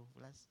J2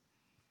 Plus?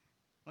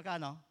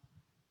 Magkano?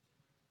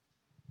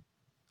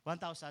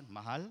 1,000.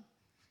 Mahal?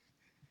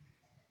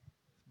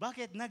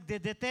 Bakit?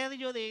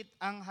 Nagde-deteriorate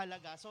ang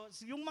halaga. So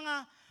yung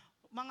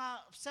mga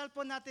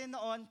cellphone natin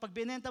noon, pag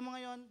binenta mo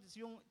ngayon,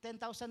 yung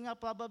 10,000 nga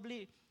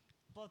probably,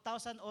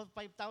 4,000 or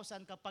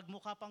 5,000 kapag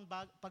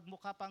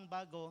mukha pang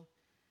bago,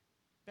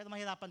 pero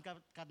mahirapan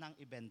ka nang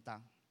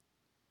ibenta.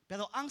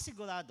 Pero ang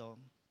sigurado,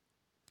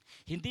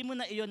 hindi mo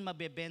na iyon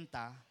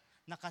mabebenta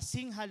na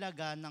kasing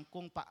halaga ng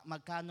kung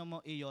magkano mo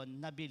iyon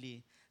nabili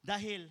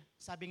dahil,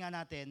 sabi nga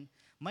natin,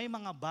 may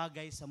mga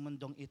bagay sa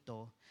mundong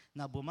ito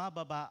na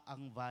bumababa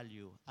ang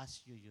value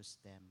as you use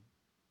them.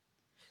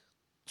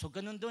 So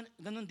ganun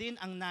din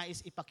ang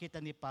nais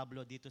ipakita ni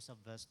Pablo dito sa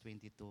verse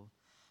 22.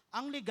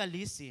 Ang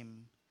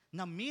legalism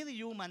na mere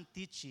human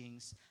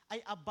teachings ay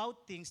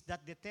about things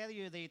that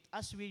deteriorate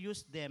as we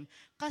use them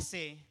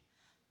kasi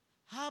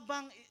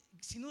habang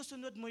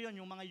sinusunod mo yon,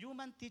 yung mga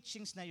human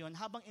teachings na yon,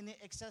 habang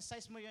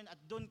ini-exercise mo yon at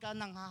doon ka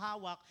nang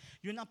hahawak,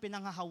 yun ang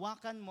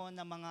pinanghahawakan mo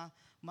na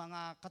mga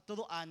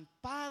katuruan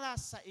para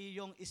sa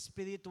iyong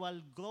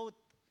spiritual growth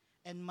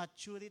and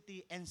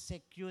maturity and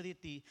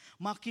security.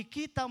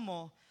 Makikita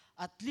mo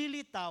at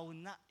lilitaw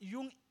na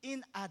yung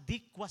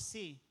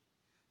inadequacy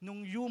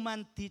ng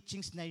human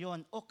teachings na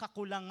yon o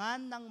kakulangan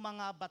ng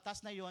mga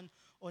batas na yon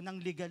o ng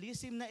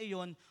legalism na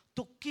iyon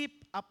to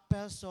keep a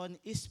person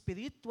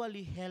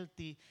spiritually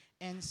healthy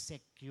and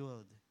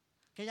secured.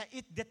 Kaya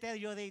it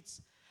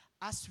deteriorates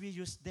as we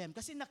use them.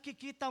 Kasi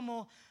nakikita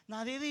mo,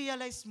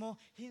 nare-realize mo,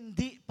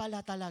 hindi pala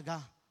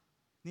talaga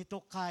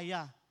nito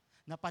kaya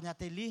na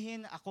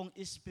panatilihin akong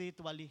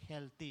spiritually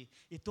healthy.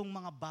 Itong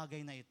mga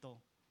bagay na ito.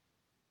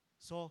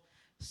 So,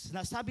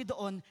 nasabi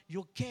doon,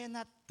 you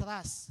cannot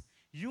trust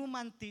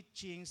human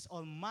teachings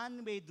or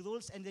man-made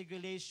rules and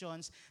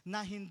regulations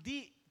na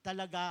hindi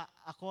talaga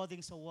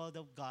according sa Word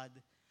of God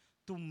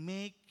to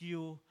make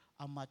you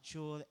a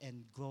mature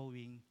and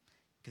growing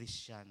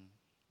Christian.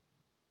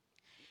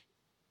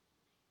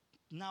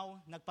 Now,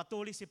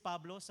 nagpatuloy si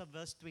Pablo sa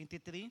verse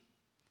 23.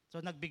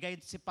 So,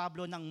 nagbigay si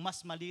Pablo ng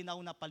mas malinaw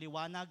na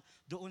paliwanag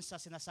doon sa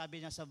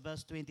sinasabi niya sa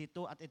verse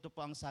 22 at ito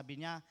po ang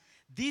sabi niya,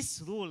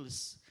 "These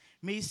rules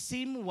may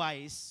seem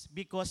wise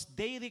because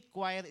they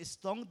require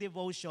strong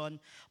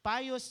devotion,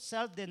 pious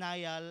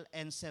self-denial,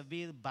 and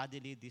severe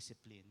bodily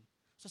discipline."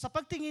 So sa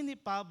pagtingin ni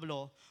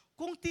Pablo,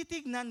 kung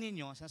titignan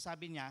ninyo,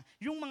 sasabi niya,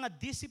 yung mga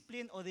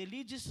discipline o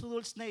religious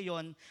rules na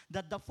yon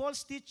that the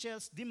false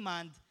teachers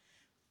demand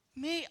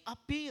may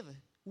appear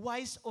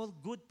wise or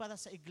good para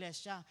sa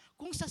iglesia.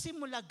 Kung sa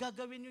simula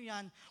gagawin nyo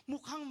yan,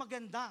 mukhang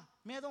maganda.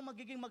 Merong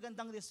magiging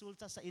magandang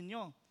resulta sa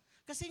inyo.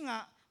 Kasi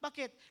nga,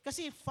 bakit?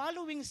 Kasi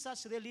following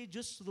such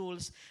religious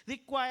rules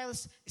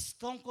requires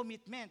strong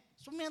commitment.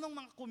 So merong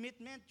mga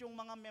commitment yung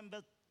mga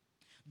member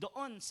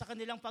doon sa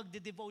kanilang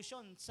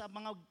pagde-devotion, sa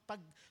mga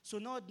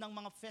pagsunod ng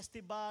mga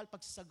festival,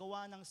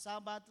 pagsasagawa ng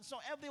Sabat. So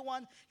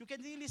everyone, you can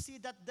really see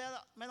that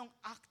merong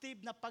active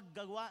na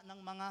paggawa ng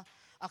mga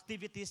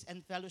activities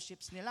and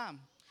fellowships nila.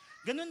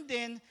 Ganun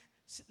din,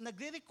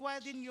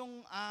 nagre-require din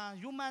yung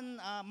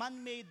human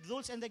man-made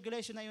rules and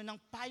regulation na yun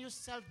ng pious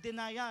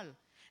self-denial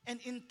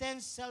and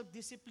intense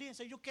self-discipline.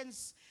 So you can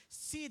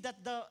see that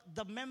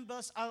the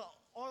members are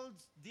all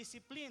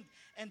disciplined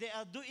and they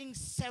are doing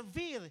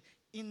severe,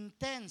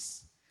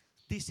 intense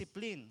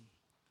discipline.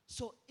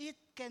 So it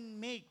can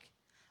make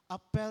a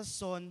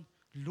person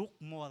look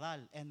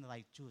moral and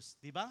righteous.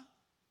 Di ba?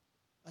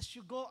 As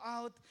you go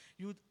out,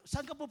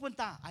 saan ka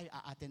pupunta? Ay,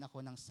 aatin ako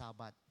ng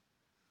Sabat.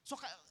 So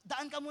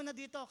daan ka muna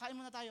dito, kain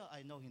muna tayo.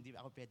 Ay no, hindi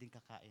ako pwedeng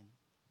kakain.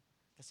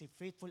 Kasi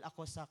faithful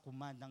ako sa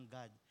command ng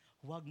God.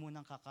 Huwag mo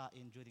nang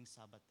kakain during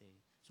Sabbath day.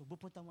 So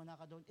pupunta muna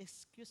ka doon,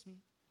 excuse me.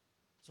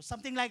 So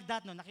something like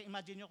that, no?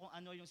 Naki-imagine nyo kung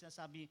ano yung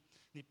sinasabi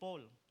ni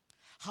Paul.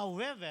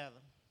 However,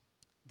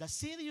 the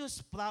serious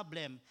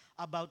problem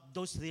about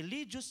those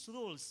religious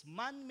rules,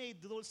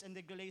 man-made rules and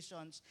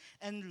regulations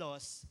and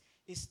laws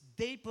is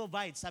they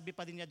provide, sabi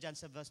pa rin niya dyan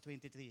sa verse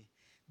 23,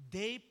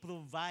 they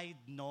provide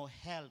no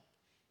help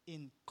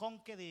in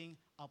conquering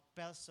a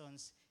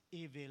person's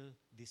evil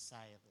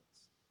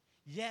desires.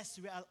 Yes,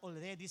 we are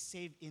already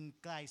saved in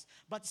Christ,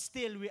 but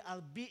still we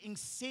are being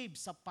saved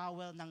sa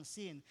power ng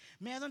sin.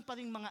 Meron pa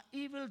rin mga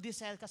evil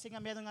desire kasi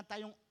nga meron nga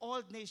tayong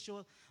old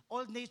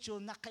nature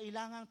na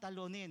kailangang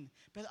talunin.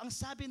 Pero ang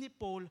sabi ni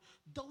Paul,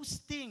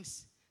 those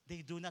things,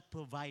 they do not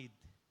provide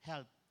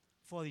help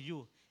for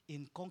you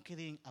in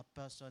conquering a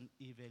person's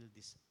evil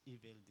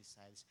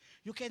desires.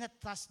 You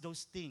cannot trust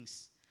those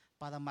things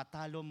para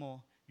matalo mo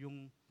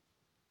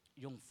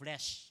yung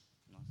flesh,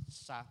 no,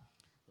 sa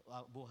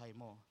buhay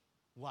mo.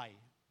 Why?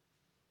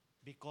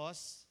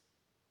 Because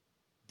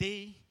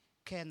they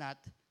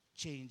cannot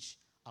change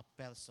a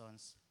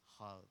person's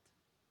heart.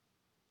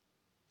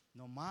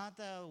 No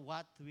matter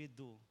what we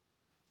do,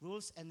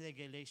 rules and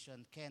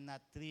regulation cannot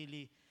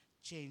really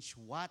change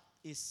what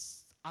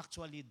is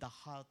actually the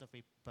heart of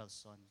a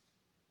person.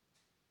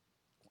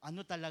 Kung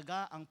ano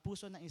talaga ang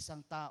puso ng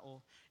isang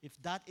tao, if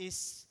that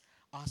is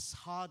as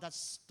hard as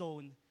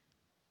stone,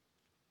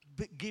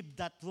 give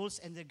that rules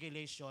and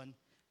regulation,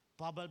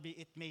 probably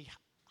it may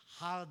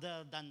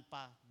harder than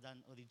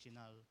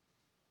original.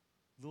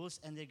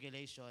 Rules and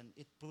regulation,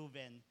 it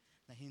proven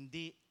na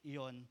hindi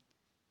iyon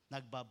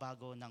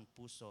nagbabago ng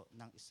puso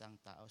ng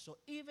isang tao. So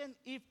even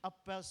if a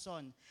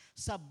person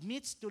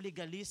submits to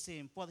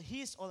legalism for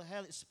his or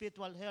her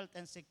spiritual health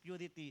and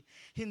security,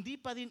 hindi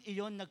pa rin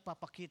iyon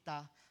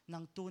nagpapakita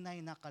ng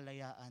tunay na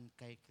kalayaan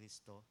kay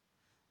Kristo.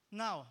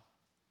 Now,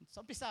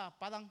 sa umpisa,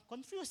 parang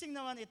confusing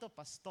naman ito,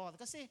 pastor,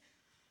 kasi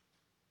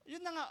yun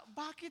na nga,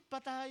 bakit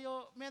pa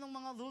tayo merong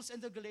mga rules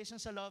and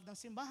regulations sa loob ng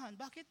simbahan?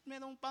 Bakit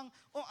merong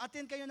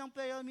attend kayo ng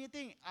prayer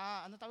meeting?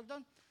 Ano tawag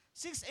doon?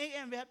 6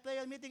 a.m. We have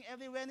prayer meeting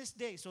every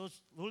Wednesday. So,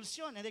 rules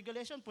yun and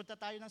regulation, punta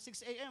tayo ng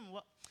 6 a.m.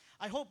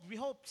 We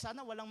hope,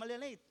 sana walang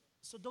malilate.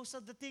 So, those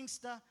are the things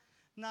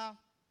na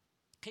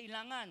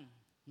kailangan.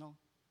 No?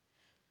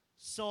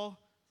 So,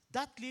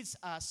 that leads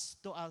us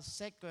to our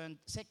second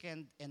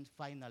and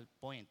final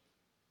point.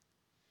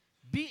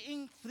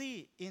 Being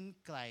free in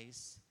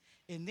Christ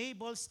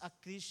enables a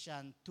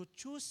Christian to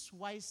choose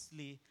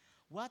wisely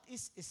what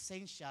is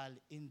essential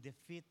in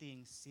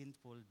defeating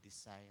sinful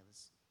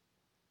desires.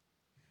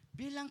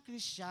 Bilang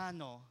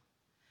Kristiyano,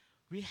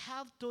 we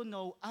have to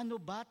know ano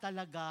ba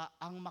talaga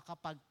ang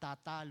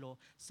makapagtatalo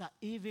sa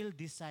evil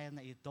desire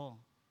na ito.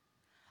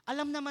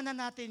 Alam naman na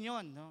natin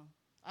yon, no?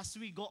 As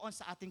we go on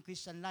sa ating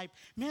Christian life,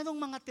 merong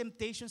mga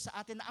temptations sa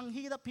atin na ang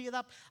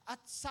hirap-hirap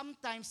at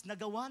sometimes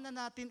nagawa na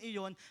natin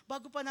iyon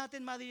bago pa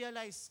natin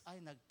ma-realize,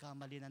 ay,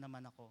 nagkamali na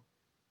naman ako.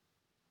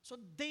 So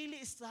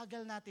daily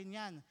struggle natin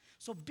yan.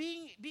 So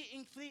being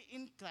free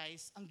in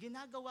Christ, ang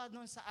ginagawa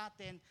noon sa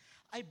atin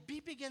ay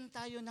bibigyan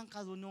tayo ng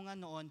karunungan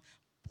noon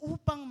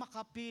upang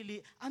makapili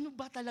ano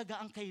ba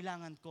talaga ang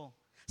kailangan ko.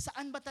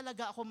 Saan ba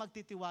talaga ako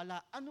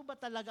magtitiwala? Ano ba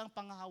talaga ang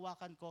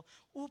panghahawakan ko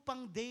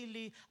upang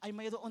daily ay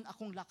mayroon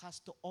akong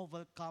lakas to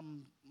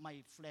overcome my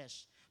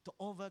flesh, to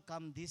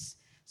overcome this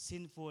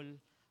sinful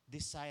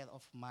desire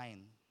of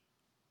mine.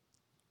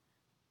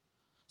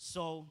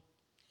 So,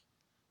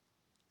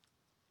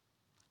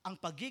 ang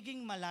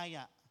pagiging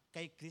malaya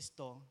kay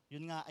Kristo,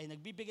 yun nga ay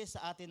nagbibigay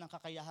sa atin ng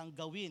kakayahang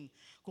gawin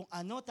kung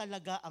ano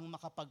talaga ang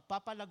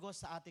makapagpapalago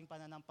sa ating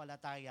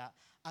pananampalataya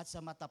at sa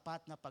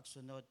matapat na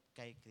pagsunod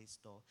kay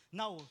Kristo.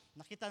 Now,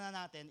 nakita na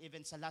natin,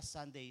 even sa last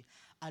Sunday,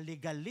 a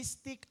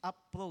legalistic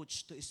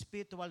approach to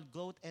spiritual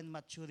growth and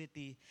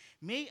maturity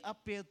may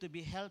appear to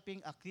be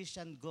helping a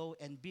Christian grow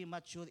and be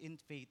mature in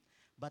faith,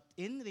 but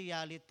in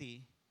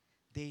reality,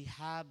 they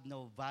have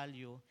no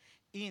value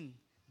in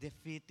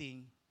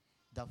defeating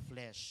the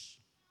flesh.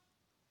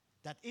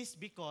 That is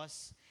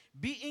because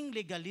being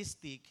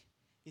legalistic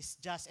is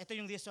just, ito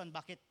yung reason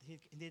bakit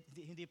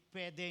hindi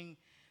pwedeng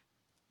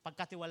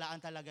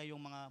pagkatiwalaan talaga yung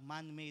mga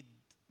man-made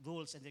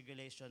rules and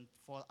regulation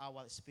for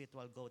our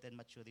spiritual growth and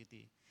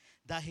maturity.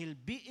 Dahil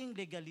being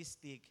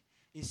legalistic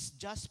is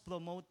just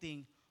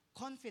promoting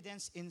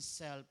confidence in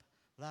self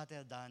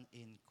rather than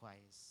in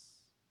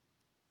Christ.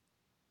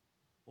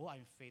 Oh,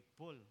 I'm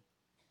faithful.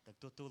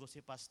 Nagtuturo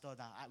si pastor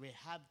na we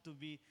have to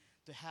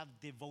have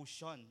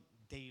devotion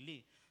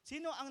daily.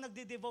 Sino ang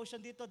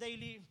nagde-devotion dito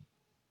daily?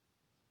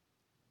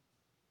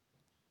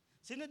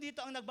 Sino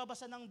dito ang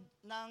nagbabasa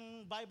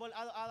ng Bible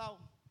araw-araw?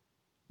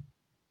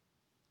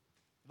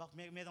 Diba?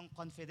 Merong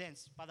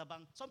confidence. Para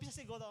bang, so umpisa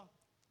siguro.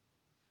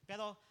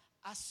 Pero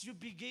as you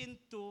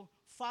begin to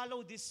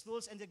follow these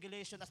rules and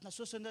regulations, as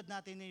nasusunod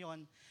natin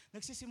niyon,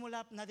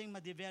 nagsisimula na rin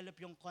ma-develop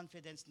yung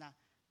confidence na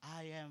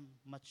I am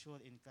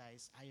mature in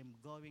Christ. I am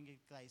growing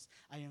in Christ.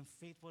 I am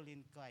faithful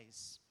in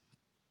Christ.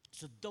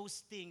 So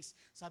those things,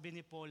 sabi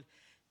ni Paul,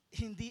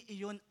 hindi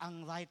iyon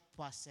ang right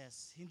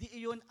process. Hindi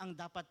iyon ang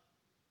dapat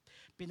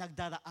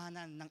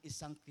pinagdaraanan ng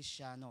isang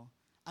Kristiyano.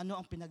 Ano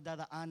ang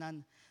pinagdaraanan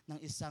ng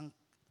isang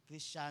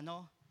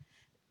Kristiyano?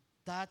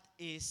 That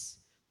is,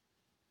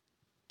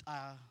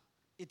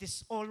 it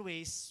is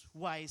always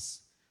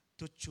wise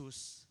to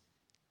choose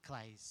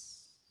Christ.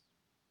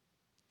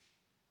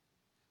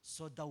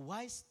 So the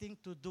wise thing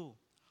to do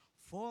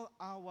for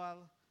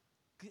our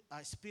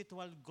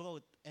spiritual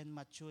growth and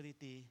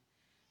maturity,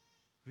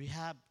 we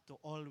have to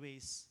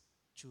always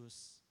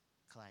choose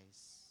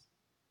Christ.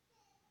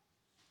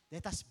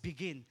 Let us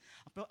begin.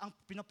 Ang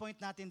pinopoint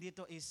natin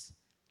dito is,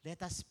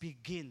 let us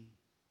begin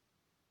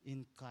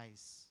in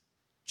Christ.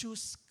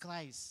 Choose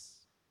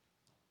Christ.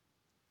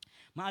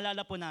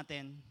 Maalala po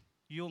natin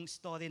yung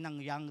story ng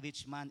young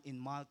rich man in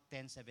Mark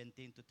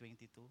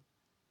 10:17-22.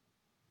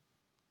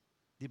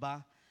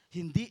 Diba?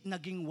 Hindi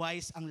naging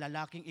wise ang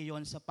lalaking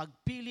iyon sa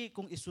pagpili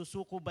kung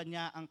isusuko ba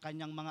niya ang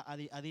kanyang mga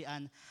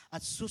ari-arian at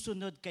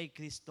susunod kay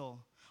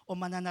Kristo o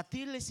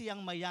mananatili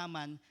siyang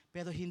mayaman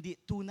pero hindi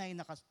tunay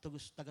na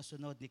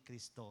tagasunod ni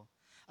Kristo.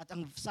 At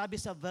ang sabi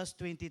sa verse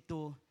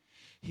 22,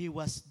 he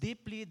was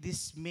deeply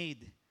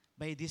dismayed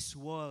by these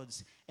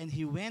words and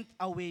he went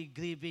away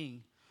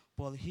grieving,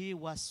 for he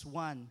was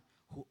one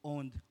who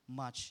owned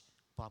much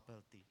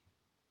property.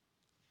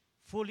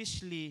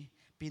 Foolishly,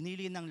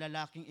 pinili ng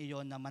lalaking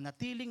iyon na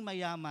manatiling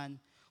mayaman,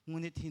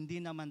 ngunit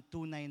hindi naman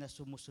tunay na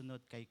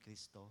sumusunod kay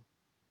Kristo.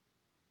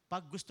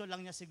 Pag gusto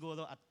lang niya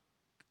siguro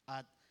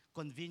at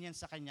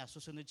convenience sa kanya,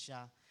 susunod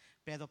siya.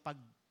 Pero pag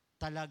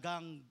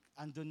talagang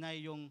andun na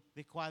yung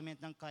requirement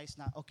ng Christ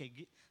na, okay,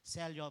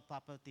 sell your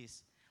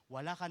properties,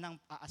 wala ka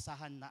nang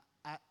aasahan na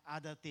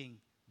other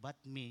thing but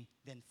me,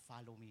 then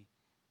follow me.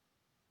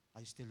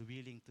 Are you still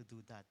willing to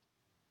do that?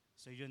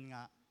 So yun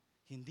nga,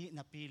 hindi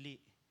napili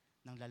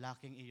ng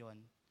lalaking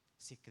iyon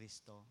si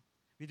Kristo.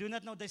 We do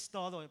not know the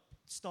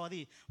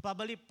story.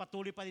 Probably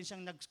patuloy pa rin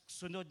siyang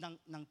nagsunod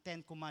ng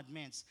Ten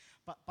Commandments.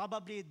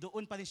 Probably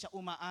doon pa rin siya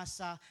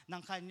umaasa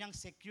ng kanyang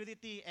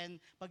security and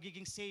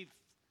pagiging safe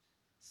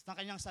ng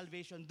kanyang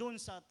salvation.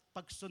 Doon sa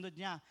pagsunod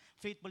niya,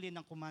 faithfully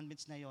ng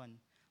commandments na yon.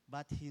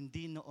 But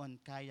hindi noon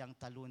kayang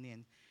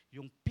talunin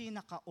yung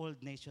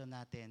pinaka-old nation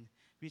natin,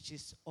 which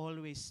is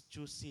always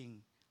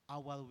choosing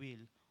our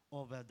will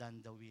over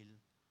than the will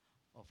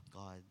of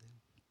God.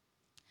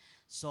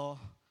 So,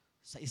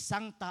 sa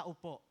isang tao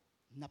po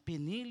na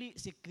pinili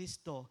si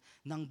Kristo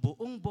ng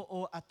buong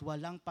buo at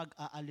walang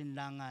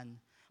pag-aalinlangan,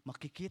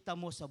 makikita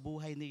mo sa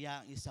buhay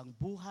niya ang isang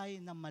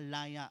buhay na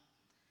malaya,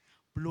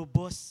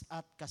 lubos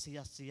at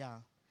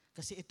kasiyasiya.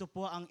 Kasi ito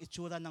po ang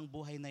itsura ng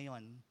buhay na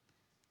yon.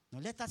 No,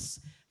 let us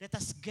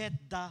get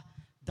the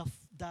the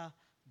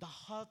the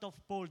heart of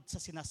Paul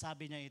sa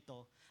sinasabi niya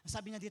ito.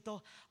 Sabi niya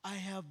dito, I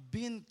have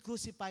been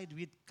crucified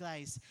with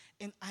Christ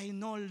and I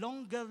no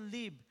longer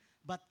live,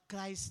 but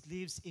Christ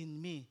lives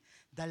in me.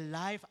 The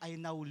life I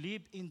now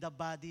live in the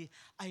body,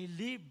 I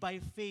live by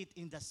faith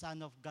in the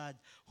Son of God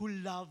who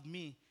loved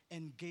me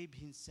and gave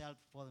Himself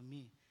for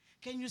me.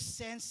 Can you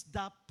sense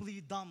the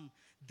freedom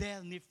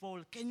there ni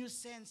Paul? Can you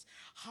sense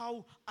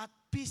how at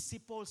peace si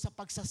Paul sa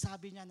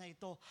pagsasabi niya na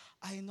ito,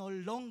 I no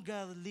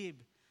longer live,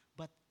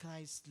 but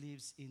Christ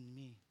lives in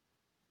me.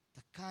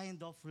 The kind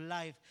of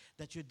life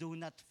that you do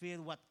not fear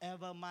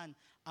whatever man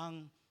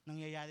ang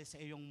nangyayari sa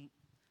iyong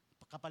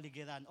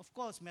kapaligiran. Of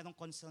course, merong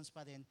concerns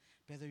pa rin,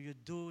 pero you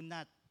do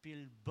not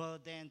feel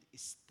burdened,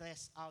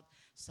 stressed out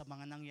sa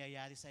mga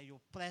nangyayari sa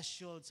iyo,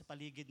 pressured sa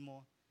paligid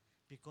mo,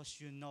 because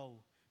you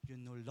know you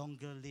no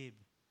longer live,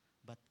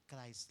 but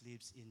Christ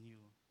lives in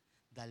you.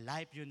 The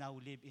life you now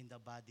live in the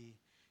body,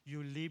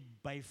 you live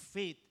by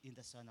faith in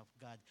the Son of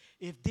God.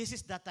 If this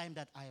is the time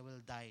that I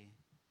will die,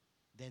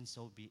 then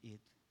so be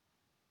it.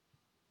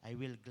 I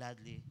will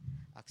gladly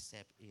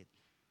accept it.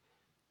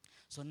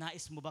 So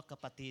nais mo ba,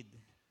 kapatid,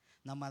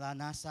 na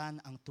maranasan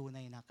ang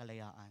tunay na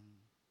kalayaan?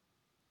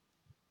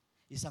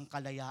 Isang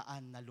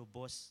kalayaan na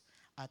lubos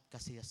at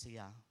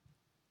kasiyasiya.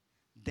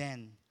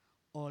 Then,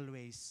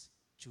 always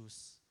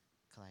choose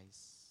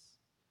Christ.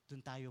 Doon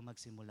tayo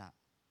magsimula.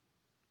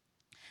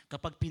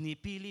 Kapag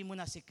pinipili mo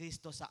na si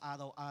Kristo sa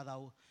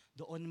araw-araw,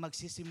 doon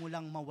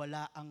magsisimulang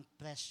mawala ang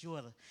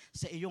pressure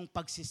sa iyong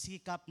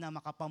pagsisikap na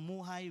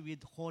makapamuhay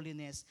with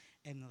holiness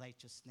and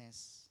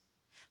righteousness.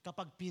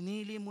 Kapag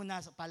pinipili mo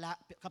na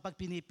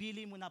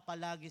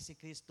palagi si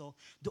Kristo,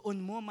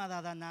 doon mo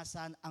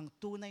mararanasan ang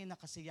tunay na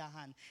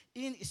kasiyahan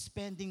in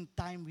spending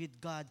time with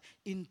God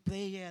in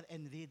prayer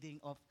and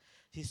reading of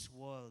His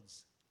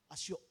words.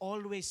 As you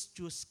always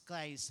choose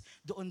Christ,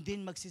 doon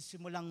din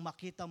magsisimulang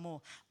makita mo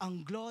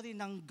ang glory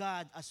ng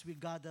God as we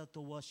gather to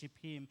worship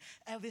Him.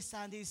 Every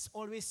Sunday is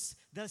always,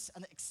 there's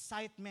an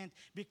excitement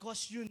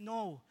because you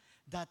know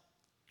that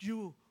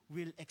you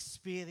will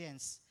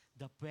experience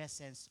the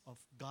presence of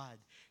God.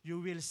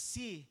 You will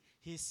see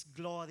His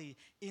glory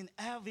in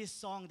every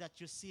song that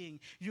you sing.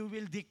 You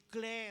will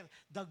declare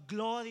the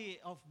glory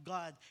of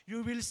God.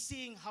 You will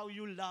sing how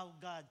you love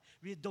God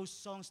with those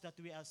songs that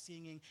we are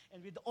singing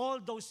and with all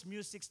those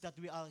musics that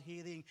we are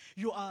hearing.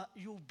 You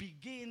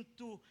begin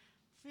to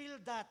feel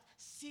that,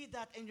 see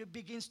that, and you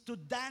begin to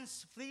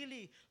dance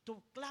freely,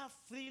 to clap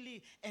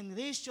freely, and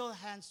raise your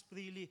hands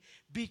freely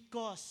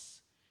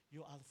because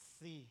you are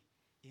free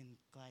in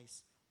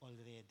Christ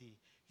already.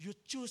 You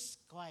choose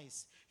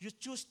Christ. You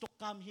choose to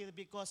come here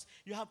because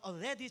you have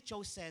already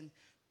chosen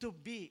to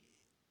be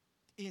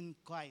in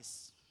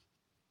Christ.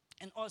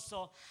 And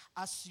also,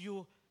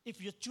 if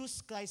you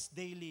choose Christ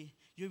daily,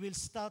 you will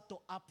start to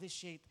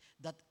appreciate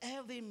that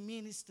every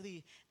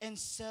ministry and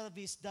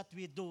service that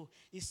we do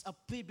is a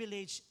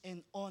privilege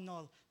and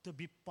honor to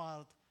be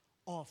part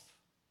of.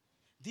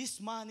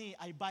 This money,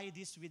 I buy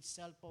this with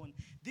cell phone.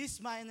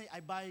 This money, I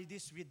buy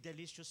this with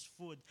delicious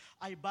food.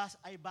 I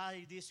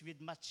buy this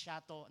with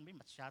macchiato. Ano ba yung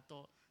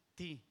macchiato?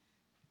 Tea.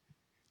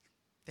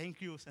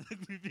 Thank you sa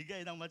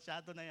nagbibigay ng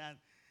macchiato na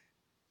yan.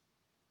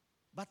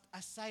 But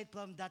aside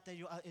from that,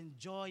 you are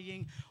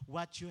enjoying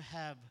what you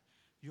have,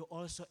 you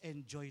also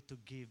enjoy to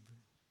give.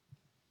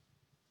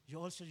 You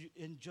also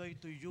enjoy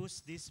to use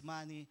this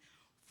money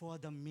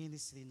for the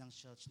ministry ng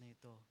church na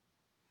ito.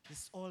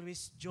 There's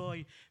always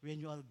joy when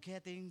you are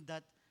getting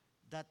that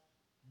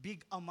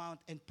big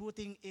amount and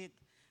putting it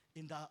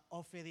in the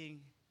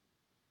offering.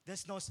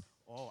 There's no,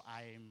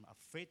 I'm a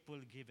faithful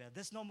giver.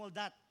 There's no more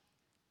that.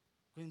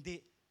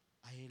 Kundi,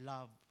 I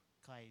love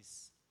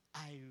Christ.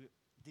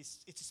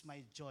 It is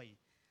my joy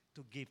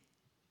to give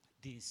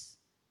this.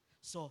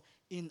 So,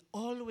 in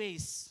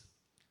always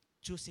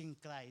choosing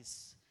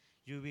Christ,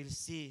 you will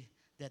see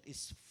that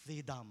is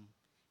freedom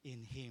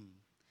in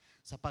Him.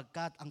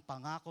 Sapagkat ang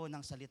pangako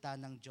ng salita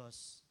ng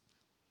Diyos,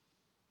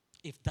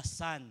 if the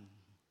Son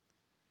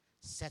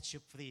sets you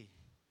free,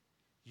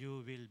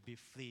 you will be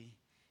free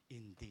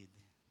indeed.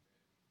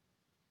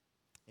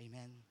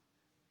 Amen.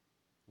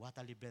 What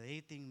a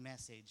liberating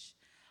message.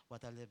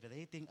 What a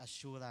liberating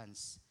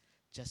assurance.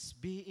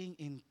 Just being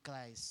in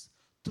Christ,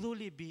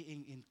 truly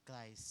being in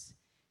Christ,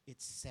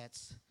 it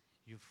sets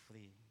you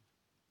free.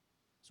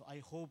 So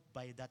I hope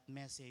by that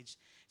message,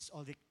 it's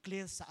already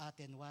clear sa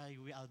atin why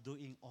we are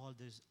doing all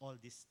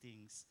these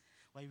things.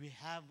 Why we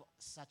have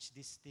such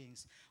these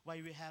things.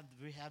 Why we have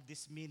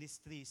these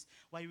ministries.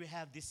 Why we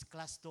have this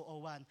class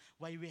 201.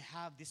 Why we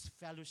have this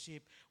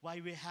fellowship.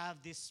 Why we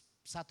have this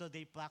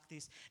Saturday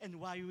practice. And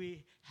why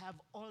we have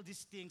all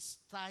these things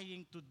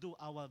trying to do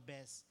our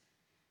best.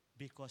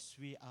 Because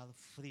we are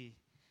free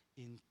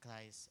in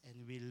Christ.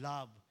 And we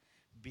love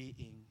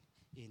being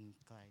in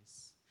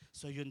Christ.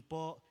 So yun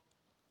po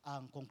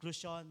ang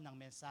conclusion ng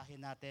mensahe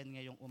natin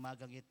ngayong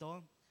umagang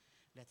ito.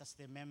 Let us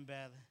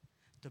remember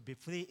To be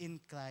free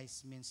in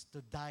Christ means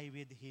to die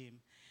with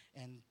Him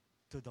and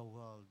to the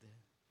world.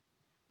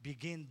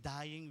 Begin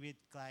dying with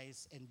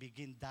Christ and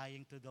begin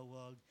dying to the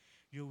world.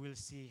 You will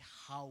see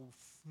how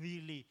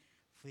freely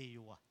free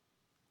you are.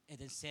 And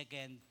then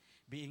second,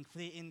 being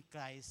free in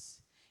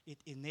Christ,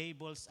 it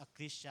enables a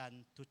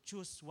Christian to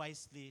choose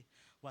wisely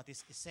what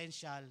is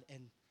essential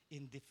and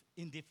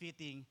in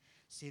defeating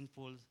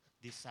sinful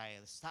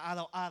desires. Sa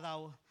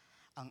araw-araw,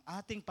 ang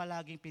ating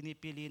palaging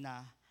pinipili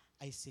na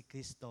ay si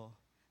Kristo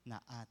na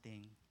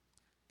ating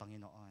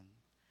Panginoon.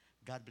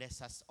 God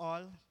bless us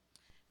all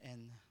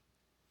and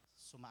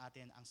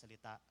sumaatin ang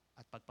salita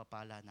at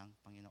pagpapala ng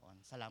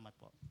Panginoon. Salamat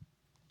po.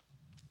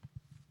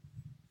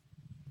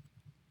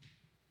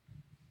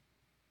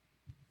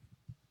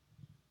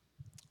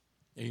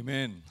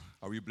 Amen.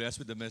 Are we blessed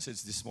with the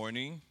message this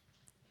morning?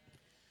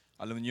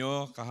 Alam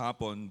nyo,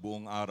 kahapon,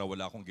 buong araw,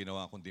 wala akong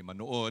ginawa kundi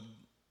manood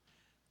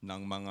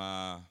ng mga...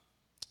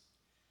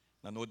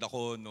 Nanood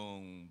ako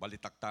nung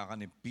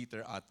balitaktakan ni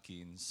Peter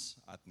Atkins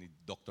at ni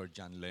Dr.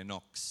 John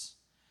Lennox.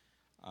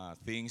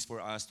 Things for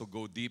us to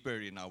go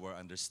deeper in our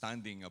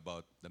understanding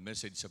about the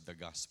message of the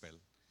gospel.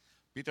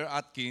 Peter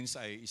Atkins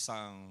ay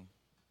isang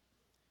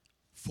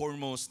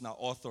foremost na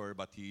author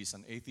but he is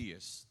an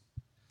atheist.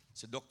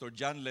 Si Dr.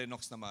 John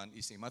Lennox naman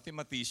is a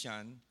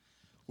mathematician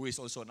who is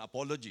also an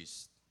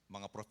apologist.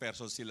 Mga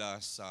professor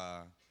sila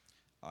sa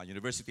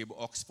University of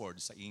Oxford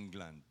sa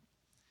England.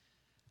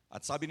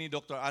 At sabi ni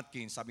Dr.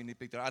 Atkins, sabi ni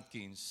Peter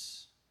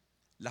Atkins,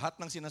 lahat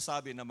ng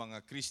sinasabi ng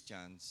mga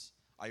Christians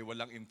ay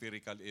walang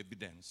empirical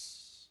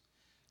evidence.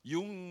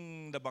 Yung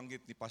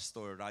nabanggit ni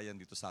Pastor Ryan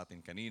dito sa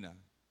atin kanina,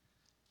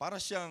 para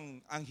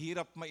siyang ang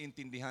hirap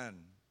maintindihan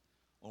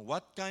on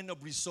what kind of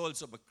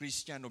results of a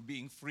Christian of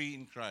being free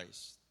in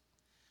Christ.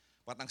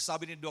 But ang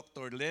sabi ni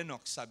Dr.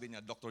 Lennox, sabi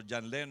niya, Dr.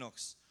 John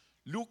Lennox,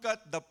 look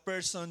at the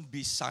person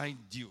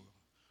beside you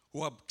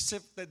who have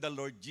accepted the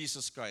Lord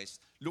Jesus Christ.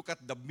 Look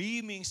at the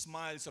beaming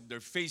smiles of their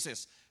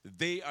faces.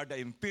 They are the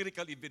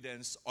empirical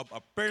evidence of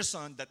a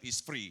person that is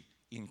free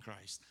in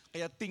Christ.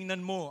 Kaya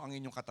tingnan mo ang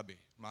inyong katabi,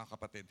 mga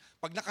kapatid.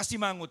 Pag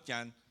nakasimangot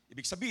yan,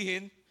 ibig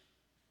sabihin,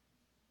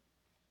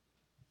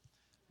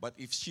 but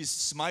if she's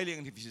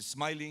smiling and if he's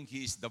smiling,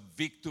 he is the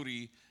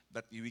victory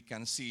that we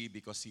can see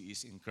because he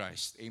is in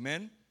Christ.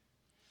 Amen?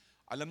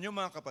 Alam niyo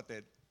mga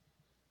kapatid,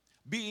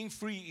 being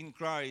free in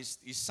Christ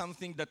is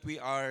something that we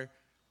are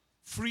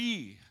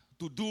free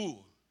to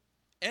do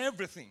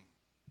everything.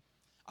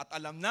 At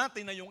alam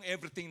natin na yung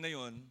everything na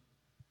yun,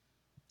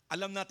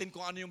 alam natin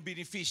kung ano yung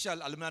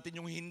beneficial, alam natin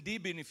yung hindi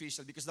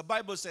beneficial. Because the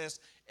Bible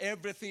says,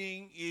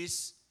 everything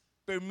is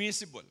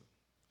permissible,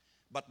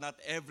 but not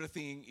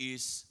everything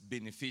is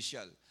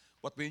beneficial.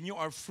 But when you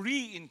are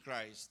free in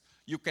Christ,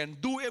 you can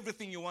do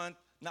everything you want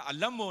na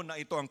alam mo na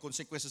ito ang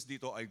consequences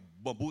dito ay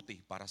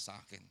mabuti para sa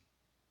akin.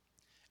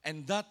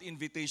 And that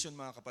invitation,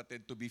 mga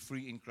kapatid, to be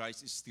free in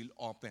Christ is still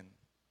open.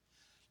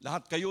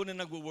 Lahat kayo na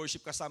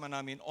nagwo-worship kasama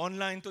namin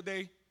online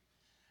today,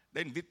 the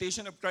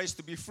invitation of Christ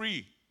to be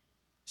free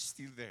is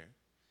still there.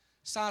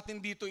 Sa atin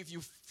dito, if you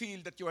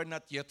feel that you are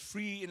not yet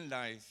free in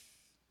life,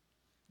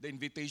 the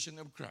invitation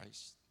of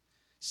Christ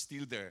is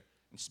still there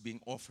and it's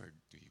being offered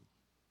to you.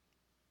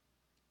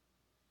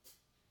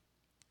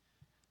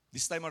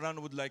 This time around,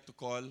 I would like to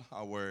call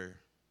our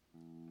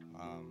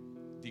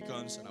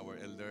deacons and our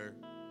elder,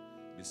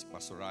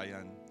 Pastor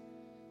Ryan.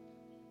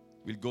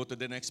 We'll go to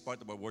the next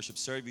part of our worship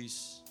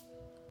service,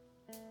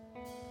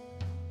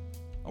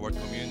 our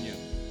communion.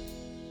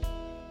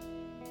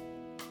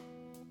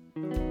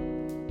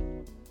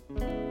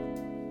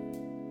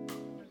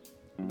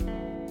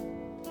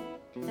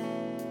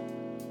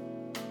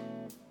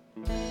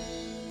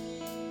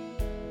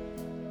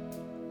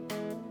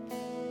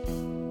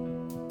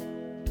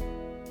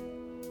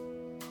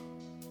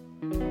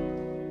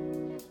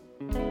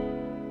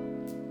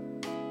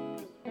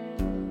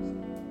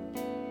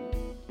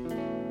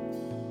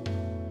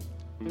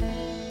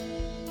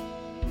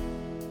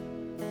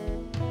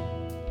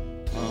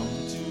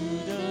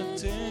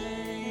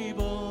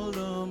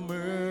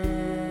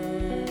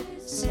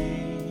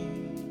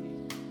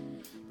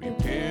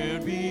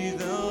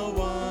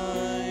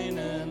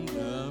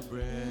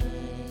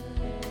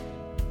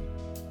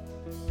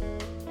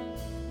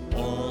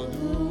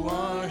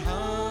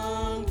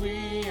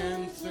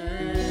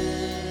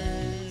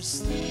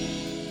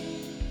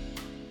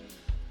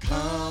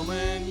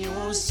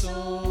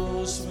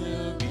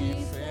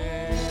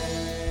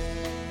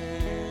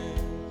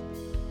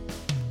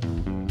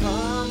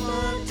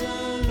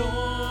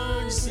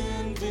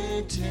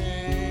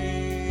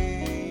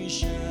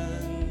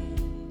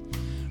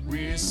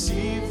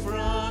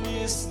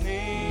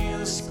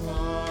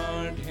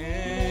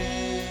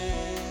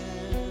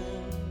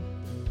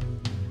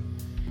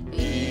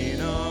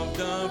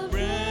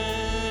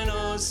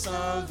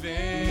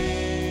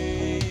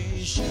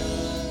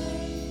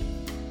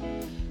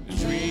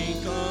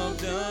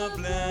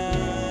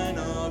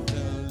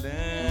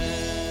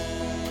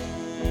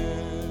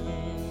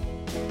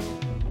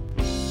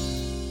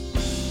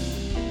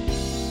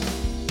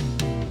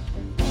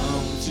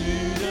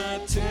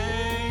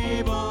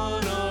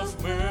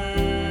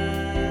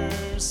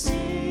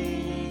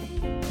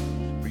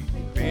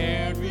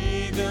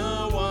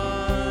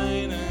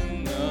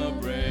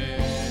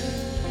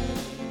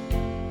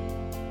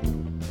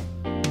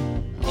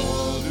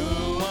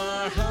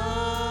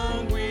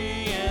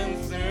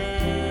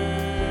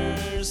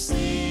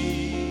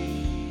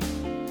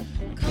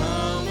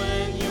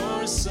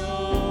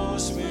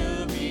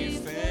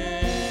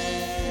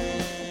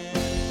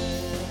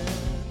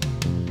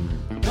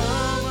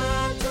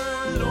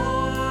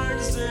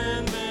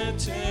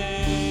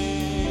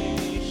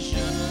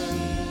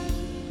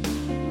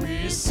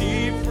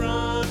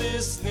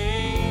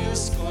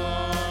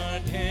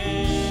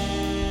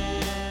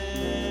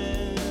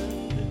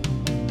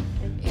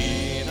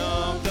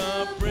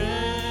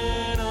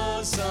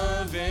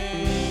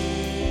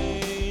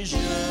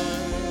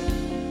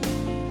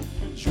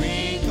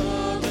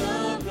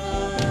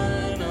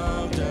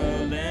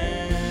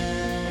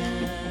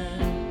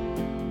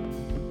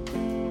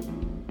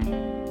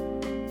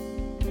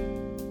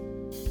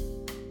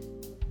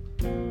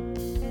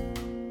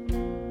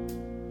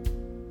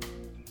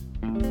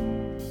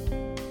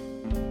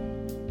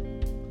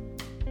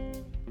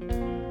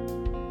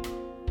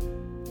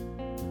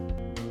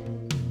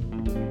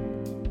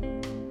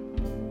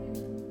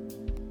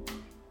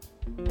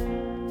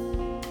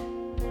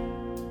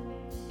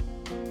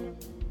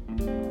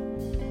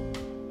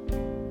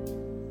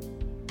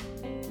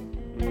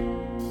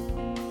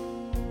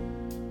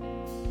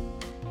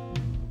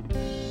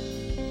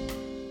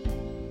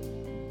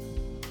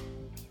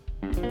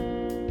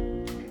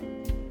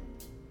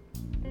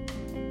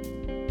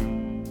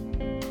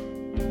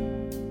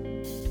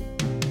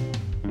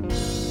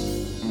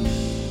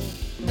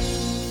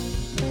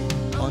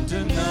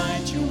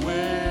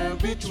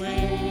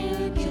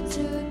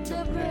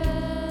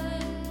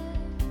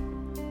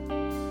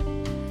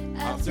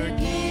 After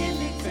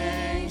giving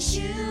thanks,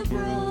 you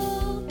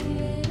broke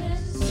it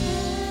and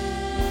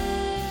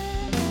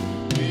said,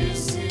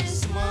 "This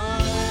is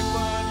my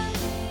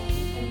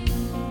body,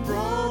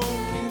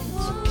 broken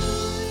for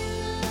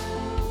you,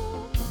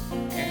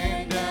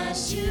 and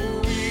as you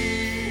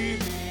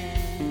eat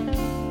it,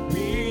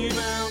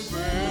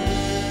 remember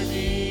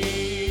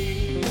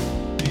me.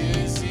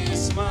 This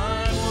is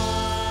my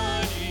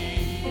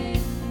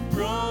body,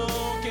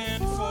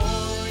 broken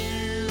for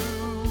you,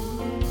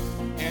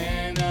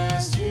 and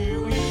as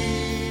you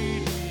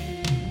eat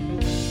it,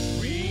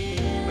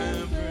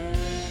 remember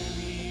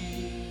me."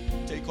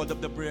 Take hold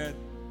of the bread.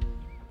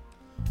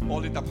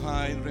 Hold it up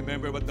high and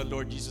remember what the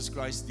Lord Jesus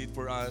Christ did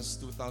for us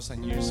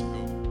 2,000 years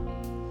ago.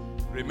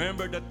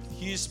 Remember that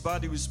His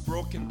body was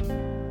broken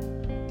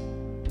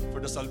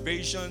for the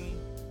salvation,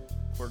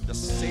 for the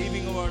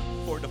saving of our,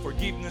 for the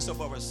forgiveness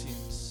of our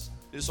sins.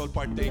 Let us all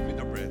partake with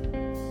the bread.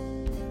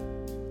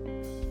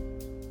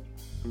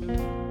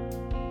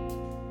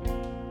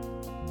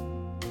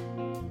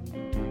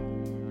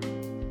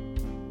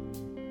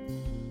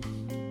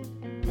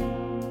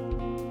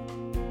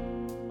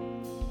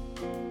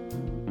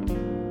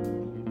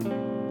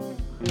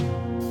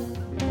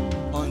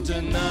 On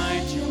the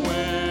night you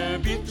were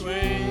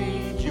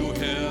betrayed, you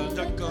held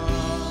the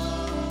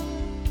cup.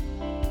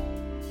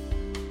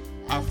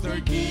 After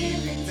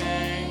giving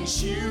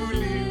thanks, you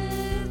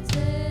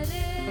lifted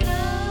it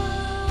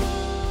up.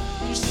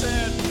 You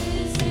said,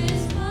 "This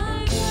is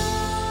my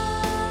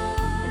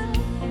blood,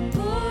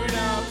 poured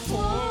out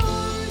for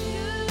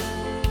you,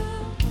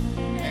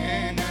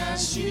 and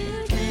as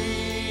you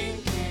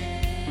drink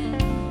it,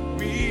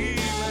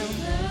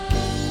 remember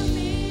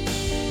me.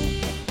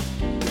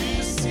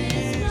 This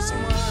is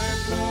my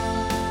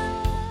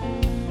blood,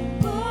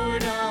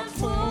 poured out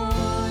for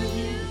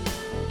you,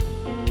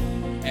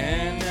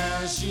 and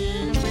as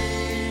you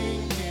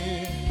drink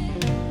it,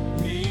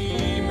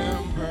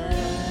 remember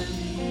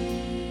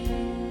me."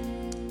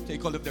 Take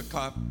hold of the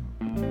cup.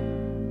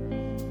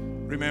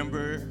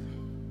 Remember,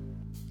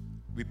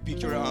 we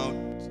picture out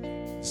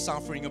the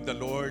suffering of the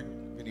Lord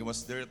when He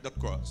was there at the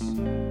cross.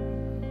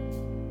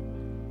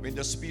 When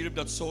the spear of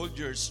that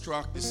soldier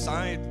struck the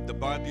side of the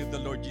body of the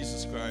Lord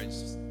Jesus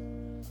Christ,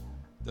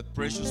 that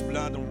precious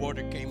blood and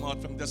water came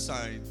out from the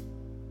side.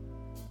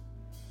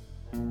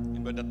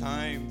 And by the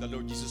time the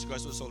Lord Jesus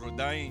Christ was already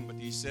dying, but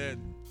He said,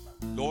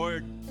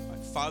 "Lord, my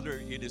Father,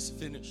 it is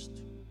finished."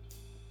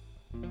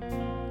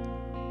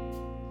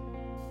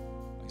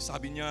 Ang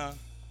sabi niya,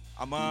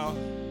 "Ama,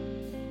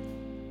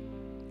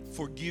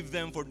 forgive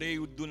them for they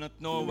do not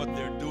know what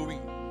they're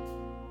doing."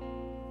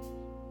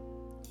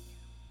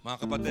 Mga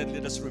kapatid,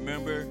 let us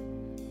remember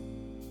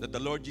that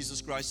the Lord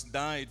Jesus Christ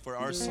died for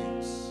our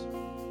sins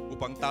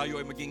upang tayo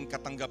ay maging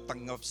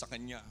katanggap-tanggap sa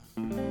Kanya.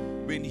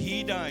 When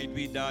He died,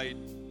 we died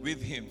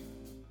with Him.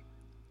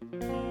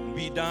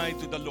 We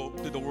died to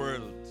the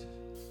world.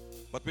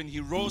 But when He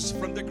rose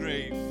from the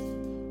grave,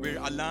 we're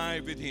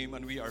alive with Him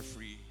and we are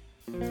free.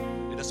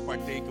 Let us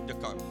partake of the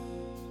cup.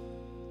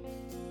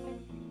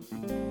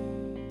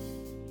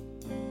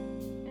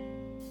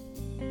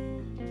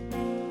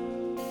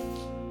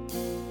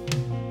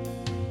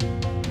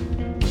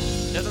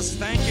 Let us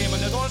thank Him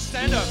and let all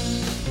stand up.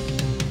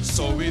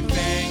 So we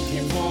thank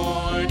Him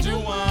for the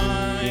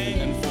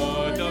wine and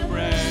for the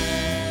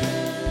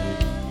bread,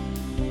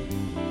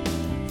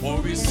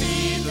 for we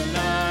see the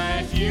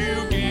life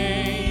you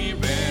gave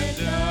and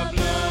the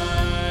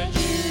blood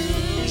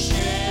you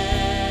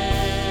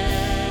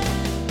shed,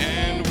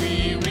 and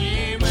we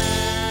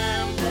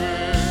remember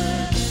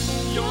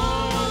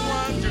your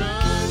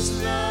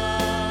wondrous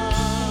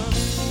love.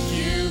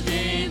 You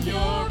gave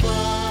your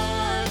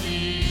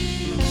body,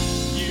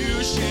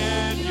 you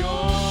shed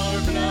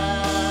your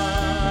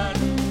blood,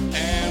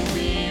 and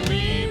we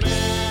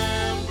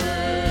remember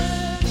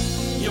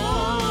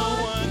your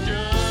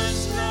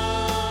wondrous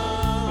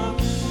love.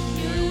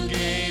 You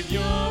gave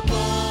your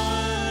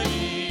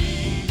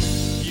body,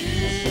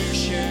 you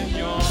shed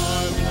your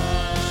blood.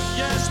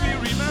 Yes, we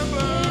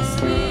remember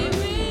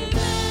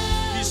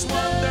His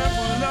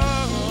wonderful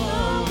love.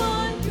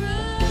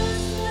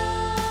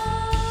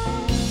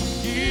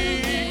 He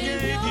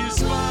gave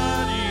His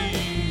body,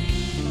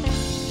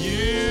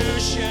 you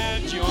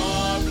shed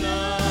your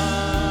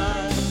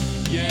blood.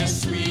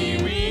 Yes, we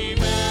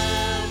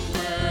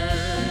remember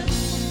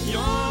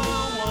your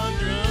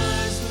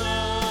wondrous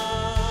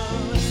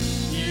love.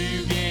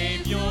 You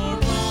gave your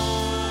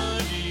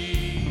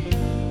body,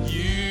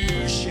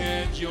 you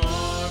shed your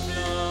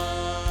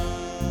blood.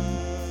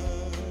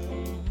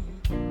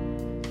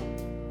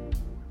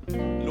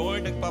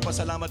 Lord,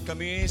 nagpapasalamat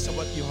kami sa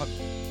what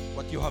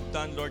you have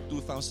done, Lord,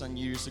 2,000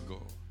 years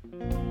ago.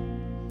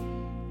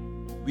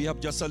 We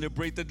have just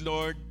celebrated,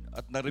 Lord,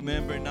 at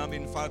na-remember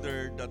namin,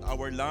 Father, that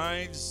our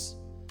lives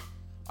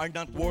are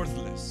not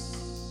worthless.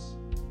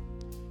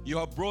 You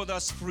have brought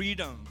us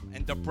freedom,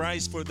 and the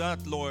price for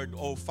that, Lord,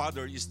 oh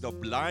Father, is the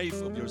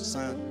life of your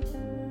Son,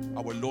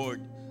 our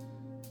Lord,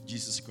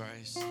 Jesus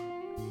Christ.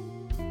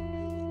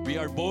 We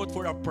are bought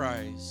for a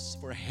price,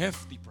 for a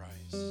hefty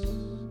price.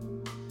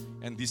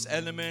 And these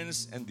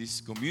elements and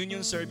this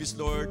communion service,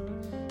 Lord,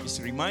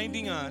 is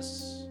reminding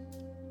us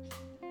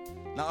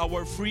na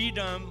our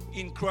freedom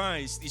in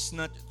Christ is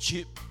not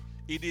cheap.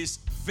 It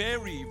is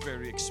very,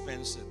 very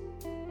expensive.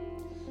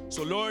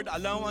 So Lord,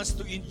 allow us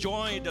to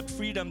enjoy that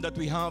freedom that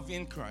we have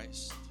in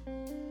Christ.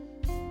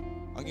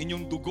 Ang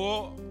inyong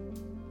dugo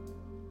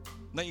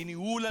na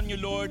iniulan niyo,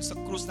 Lord, sa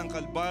krus ng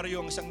Kalbaryo,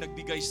 ang isang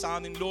nagbigay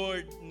sa amin,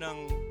 Lord, ng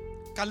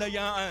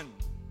kalayaan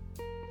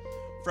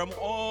from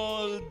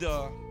all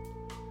the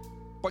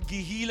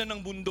paghihila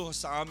ng mundo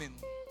sa amin.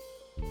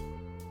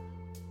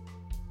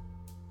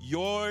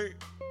 Your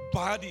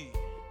body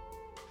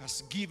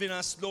has given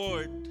us,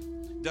 Lord,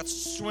 that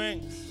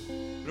strength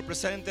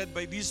represented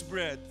by this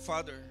bread,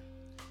 Father,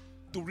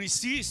 to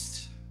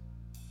resist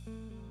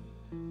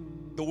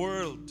the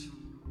world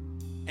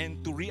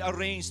and to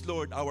rearrange,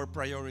 Lord, our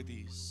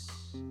priorities.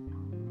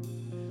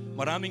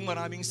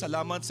 Maraming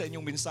salamat sa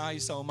inyong mensahe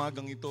sa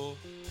umagang ito.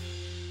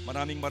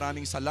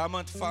 Maraming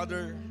salamat,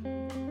 Father,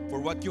 for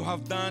what you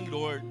have done,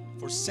 Lord,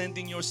 for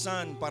sending your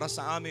Son para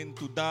sa amin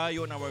to die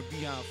on our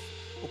behalf,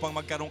 upang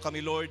magkaroon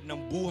kami, Lord, ng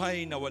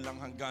buhay na walang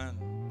hanggan.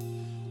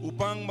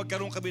 Upang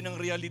magkaroon kami ng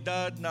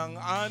realidad ng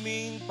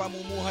aming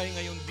pamumuhay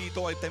ngayon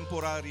dito ay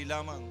temporary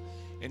lamang.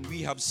 And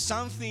we have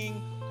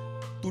something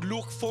to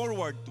look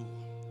forward to.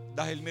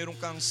 Dahil meron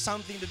kang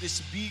something that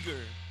is bigger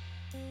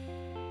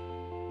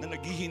na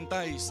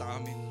naghihintay sa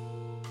amin.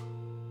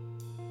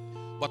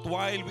 But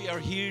while we are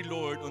here,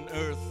 Lord, on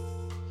earth,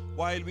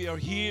 while we are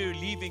here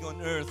living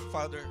on earth,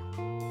 Father,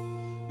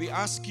 we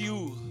ask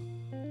you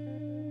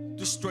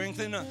to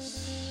strengthen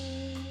us.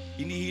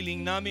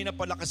 Inihiling namin na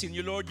palakasin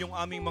niyo, Lord, yung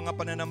aming mga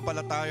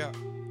pananampalataya.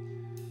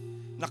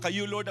 Na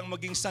kayo, Lord, ang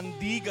maging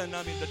sandigan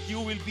namin, that you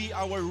will be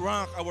our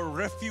rock, our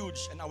refuge,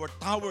 and our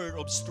tower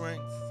of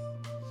strength.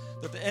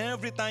 That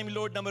every time,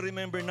 Lord, na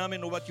ma-remember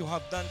namin what you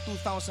have done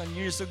 2,000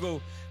 years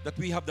ago, that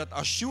we have that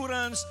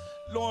assurance,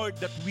 Lord,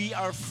 that we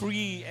are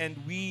free and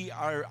we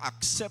are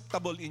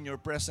acceptable in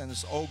your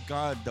presence, O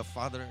God the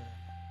Father.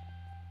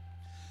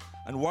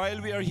 And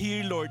while we are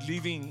here, Lord,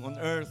 living on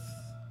earth,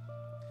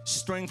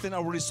 strengthen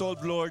our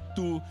resolve, Lord,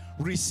 to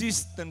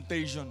resist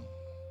temptation.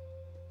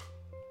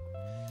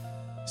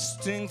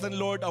 Strengthen,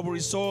 Lord, our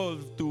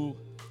resolve to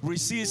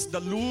resist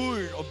the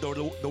lure of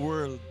the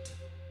world.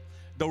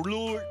 The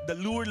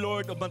lure,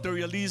 Lord, of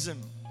materialism.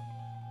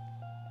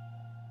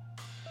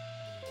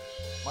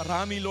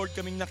 Marami, Lord,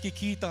 kaming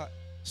nakikita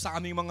sa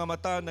aming mga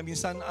mata na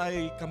minsan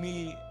ay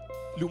kami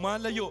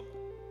lumalayo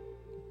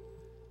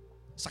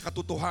sa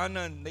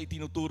katotohanan na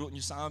itinuturo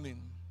niyo sa amin.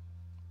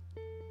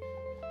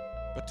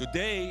 But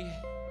today,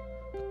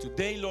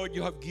 Lord,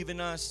 you have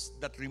given us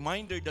that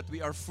reminder that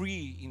we are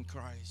free in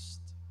Christ.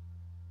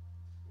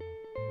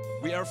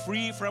 We are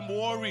free from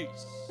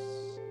worries.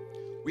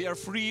 We are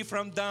free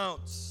from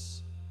doubts.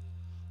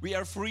 We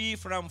are free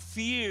from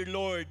fear,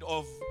 Lord,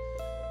 of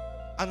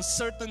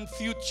uncertain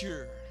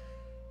future.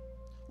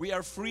 We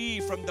are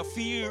free from the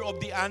fear of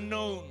the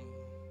unknown.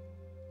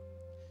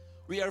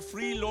 We are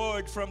free,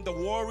 Lord, from the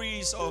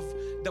worries of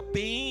the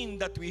pain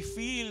that we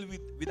feel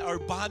with our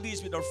bodies,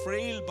 with our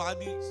frail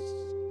bodies.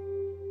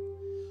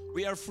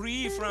 We are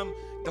free from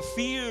the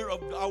fear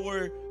of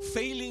our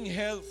failing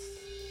health.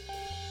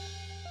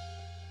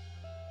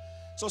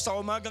 So sa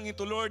umagang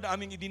ito, Lord,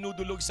 aming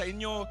idinudulog sa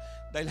inyo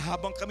dahil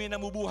habang kami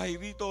namubuhay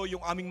rito,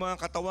 yung aming mga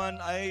katawan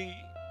ay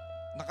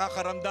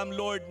nakakaramdam,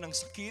 Lord, ng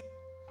sakit,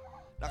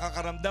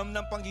 nakakaramdam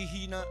ng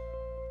panghihina.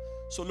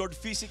 So Lord,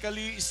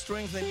 physically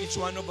strengthen each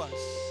one of us.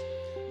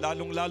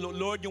 Lalong-lalo,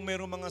 Lord, yung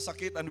merong mga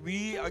sakit. And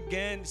we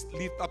again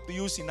lift up to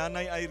you si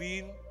Nanay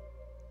Irene,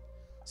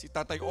 si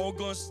Tatay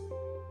August,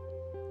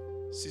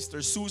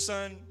 Sister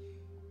Susan,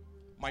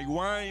 my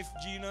wife,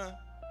 Gina,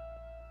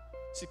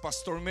 si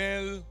Pastor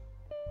Mel,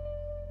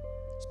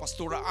 si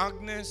Pastora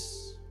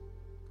Agnes,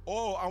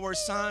 our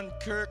son,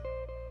 Kirk,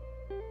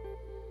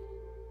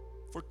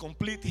 for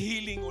complete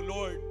healing, O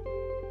Lord.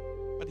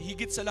 At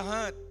higit sa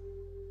lahat,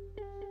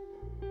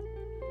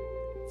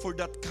 for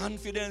that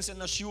confidence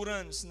and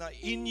assurance na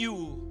in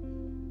you,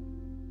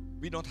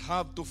 we don't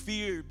have to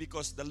fear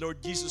because the Lord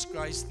Jesus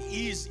Christ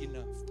is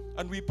enough.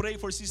 And we pray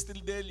for Sister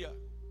Delia.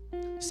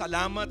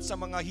 Salamat sa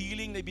mga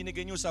healing na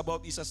ibinigay niyo sa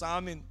bawat isa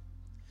sa amin.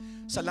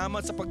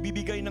 Salamat sa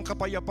pagbibigay ng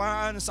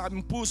kapayapaan sa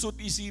aming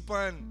puso't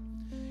isipan.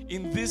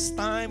 In this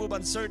time of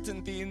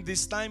uncertainty, in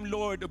this time,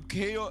 Lord, of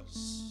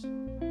chaos.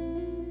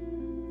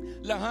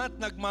 Lahat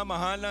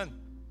nagmamahalan.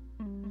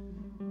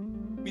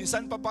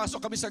 Minsan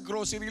papasok kami sa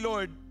grocery,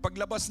 Lord.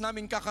 Paglabas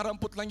namin,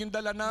 kakarampot lang yung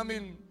dala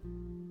namin.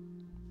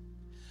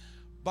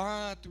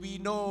 But we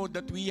know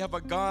that we have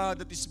a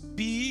God that is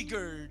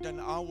bigger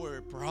than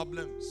our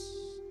problems.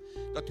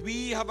 That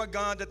we have a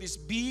God that is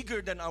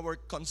bigger than our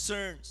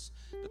concerns.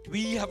 That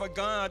we have a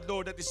God,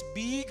 Lord, that is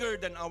bigger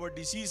than our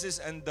diseases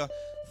and the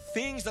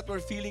things that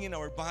we're feeling in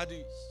our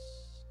bodies.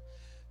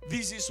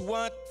 This is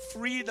what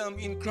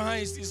freedom in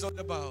Christ is all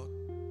about.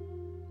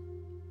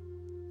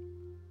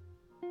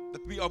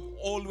 That we have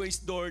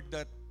always, Lord,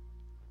 that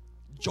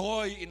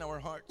joy in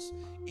our hearts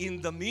in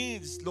the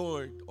midst,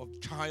 Lord, of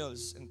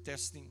trials and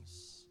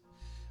testings.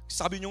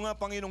 Sabi nyo nga,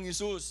 Panginoong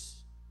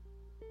Hesus,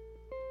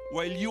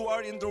 while you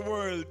are in the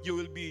world, you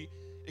will be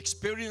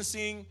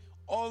experiencing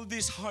all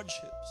these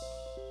hardships.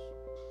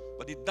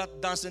 But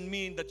that doesn't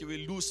mean that you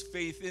will lose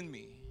faith in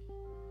me.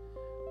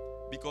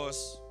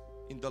 Because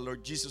in the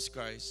Lord Jesus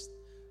Christ,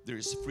 there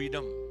is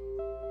freedom.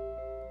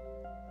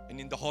 And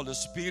in the Holy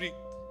Spirit,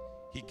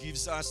 He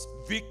gives us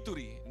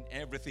victory in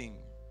everything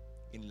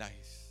in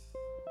life.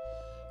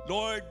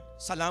 Lord,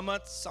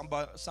 salamat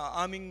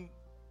sa aming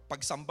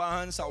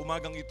pagsambahan sa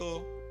umagang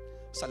ito.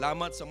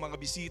 Salamat sa mga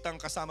bisitang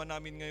kasama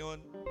namin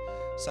ngayon.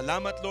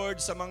 Salamat,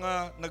 Lord, sa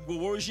mga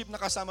nagwo-worship na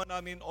kasama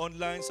namin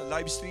online, sa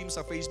live stream,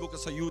 sa Facebook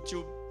at sa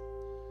YouTube.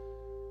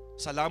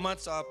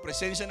 Salamat sa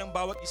presensya ng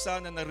bawat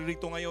isa na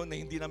naririto ngayon na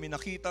hindi namin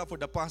nakita for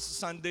the past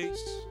Sundays.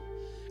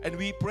 And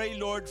we pray,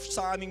 Lord,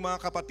 sa aming mga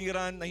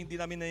kapatiran na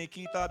hindi namin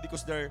nakikita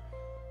because they're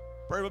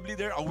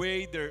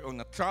away, they're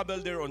on a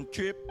travel, they're on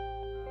trip,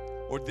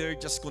 or they're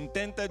just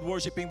contented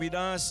worshiping with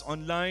us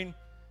online.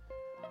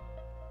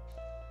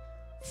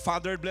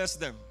 Father, bless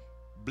them.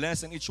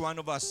 Bless ang each one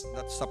of us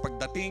that sa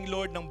pagdating,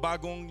 Lord, ng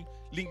bagong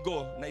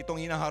linggo na itong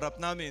hinaharap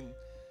namin,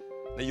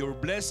 na your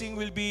blessing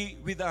will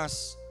be with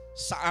us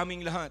sa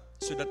aming lahat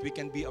so that we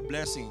can be a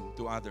blessing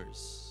to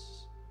others.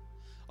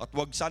 At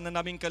wag sana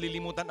namin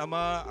kalilimutan,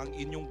 Ama, ang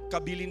inyong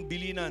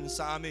kabilin-bilinan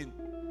sa amin.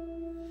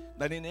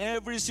 That in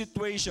every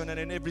situation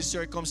and in every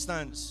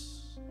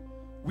circumstance,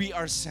 we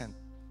are sent.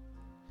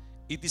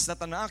 It is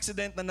not an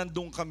accident na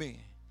nandun kami.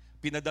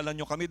 Pinadala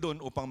nyo kami doon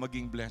upang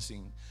maging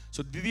blessing.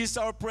 So this is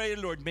our prayer,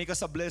 Lord. Make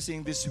us a blessing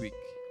this week.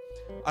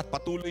 At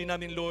patuloy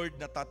namin, Lord,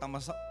 na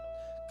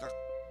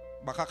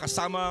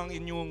makakasama ang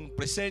inyong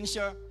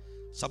presensya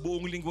sa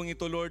buong linggong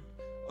ito, Lord,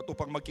 at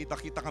upang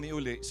magkita-kita kami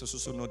uli sa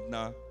susunod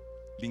na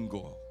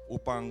linggo,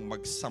 upang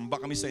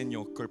magsamba kami sa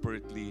inyo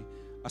corporately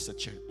as a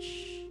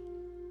church.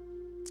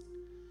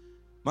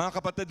 Mga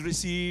kapatid,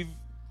 receive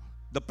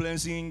the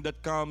blessing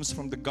that comes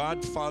from the God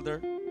Father.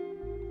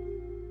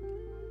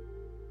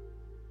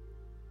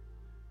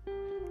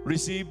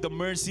 Receive the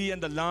mercy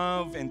and the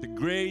love and the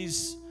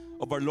grace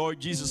of our Lord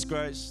Jesus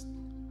Christ,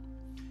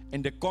 and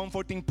the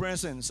comforting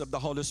presence of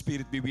the Holy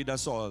Spirit be with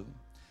us all.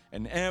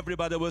 And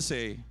everybody will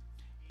say,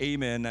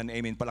 Amen and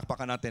Amen.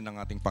 Palakpakan natin ang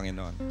ating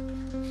Panginoon.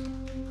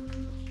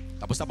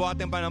 Tapos na po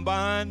ating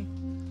panambahan.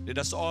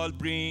 Let us all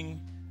bring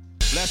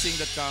blessing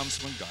that comes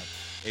from God.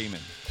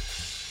 Amen.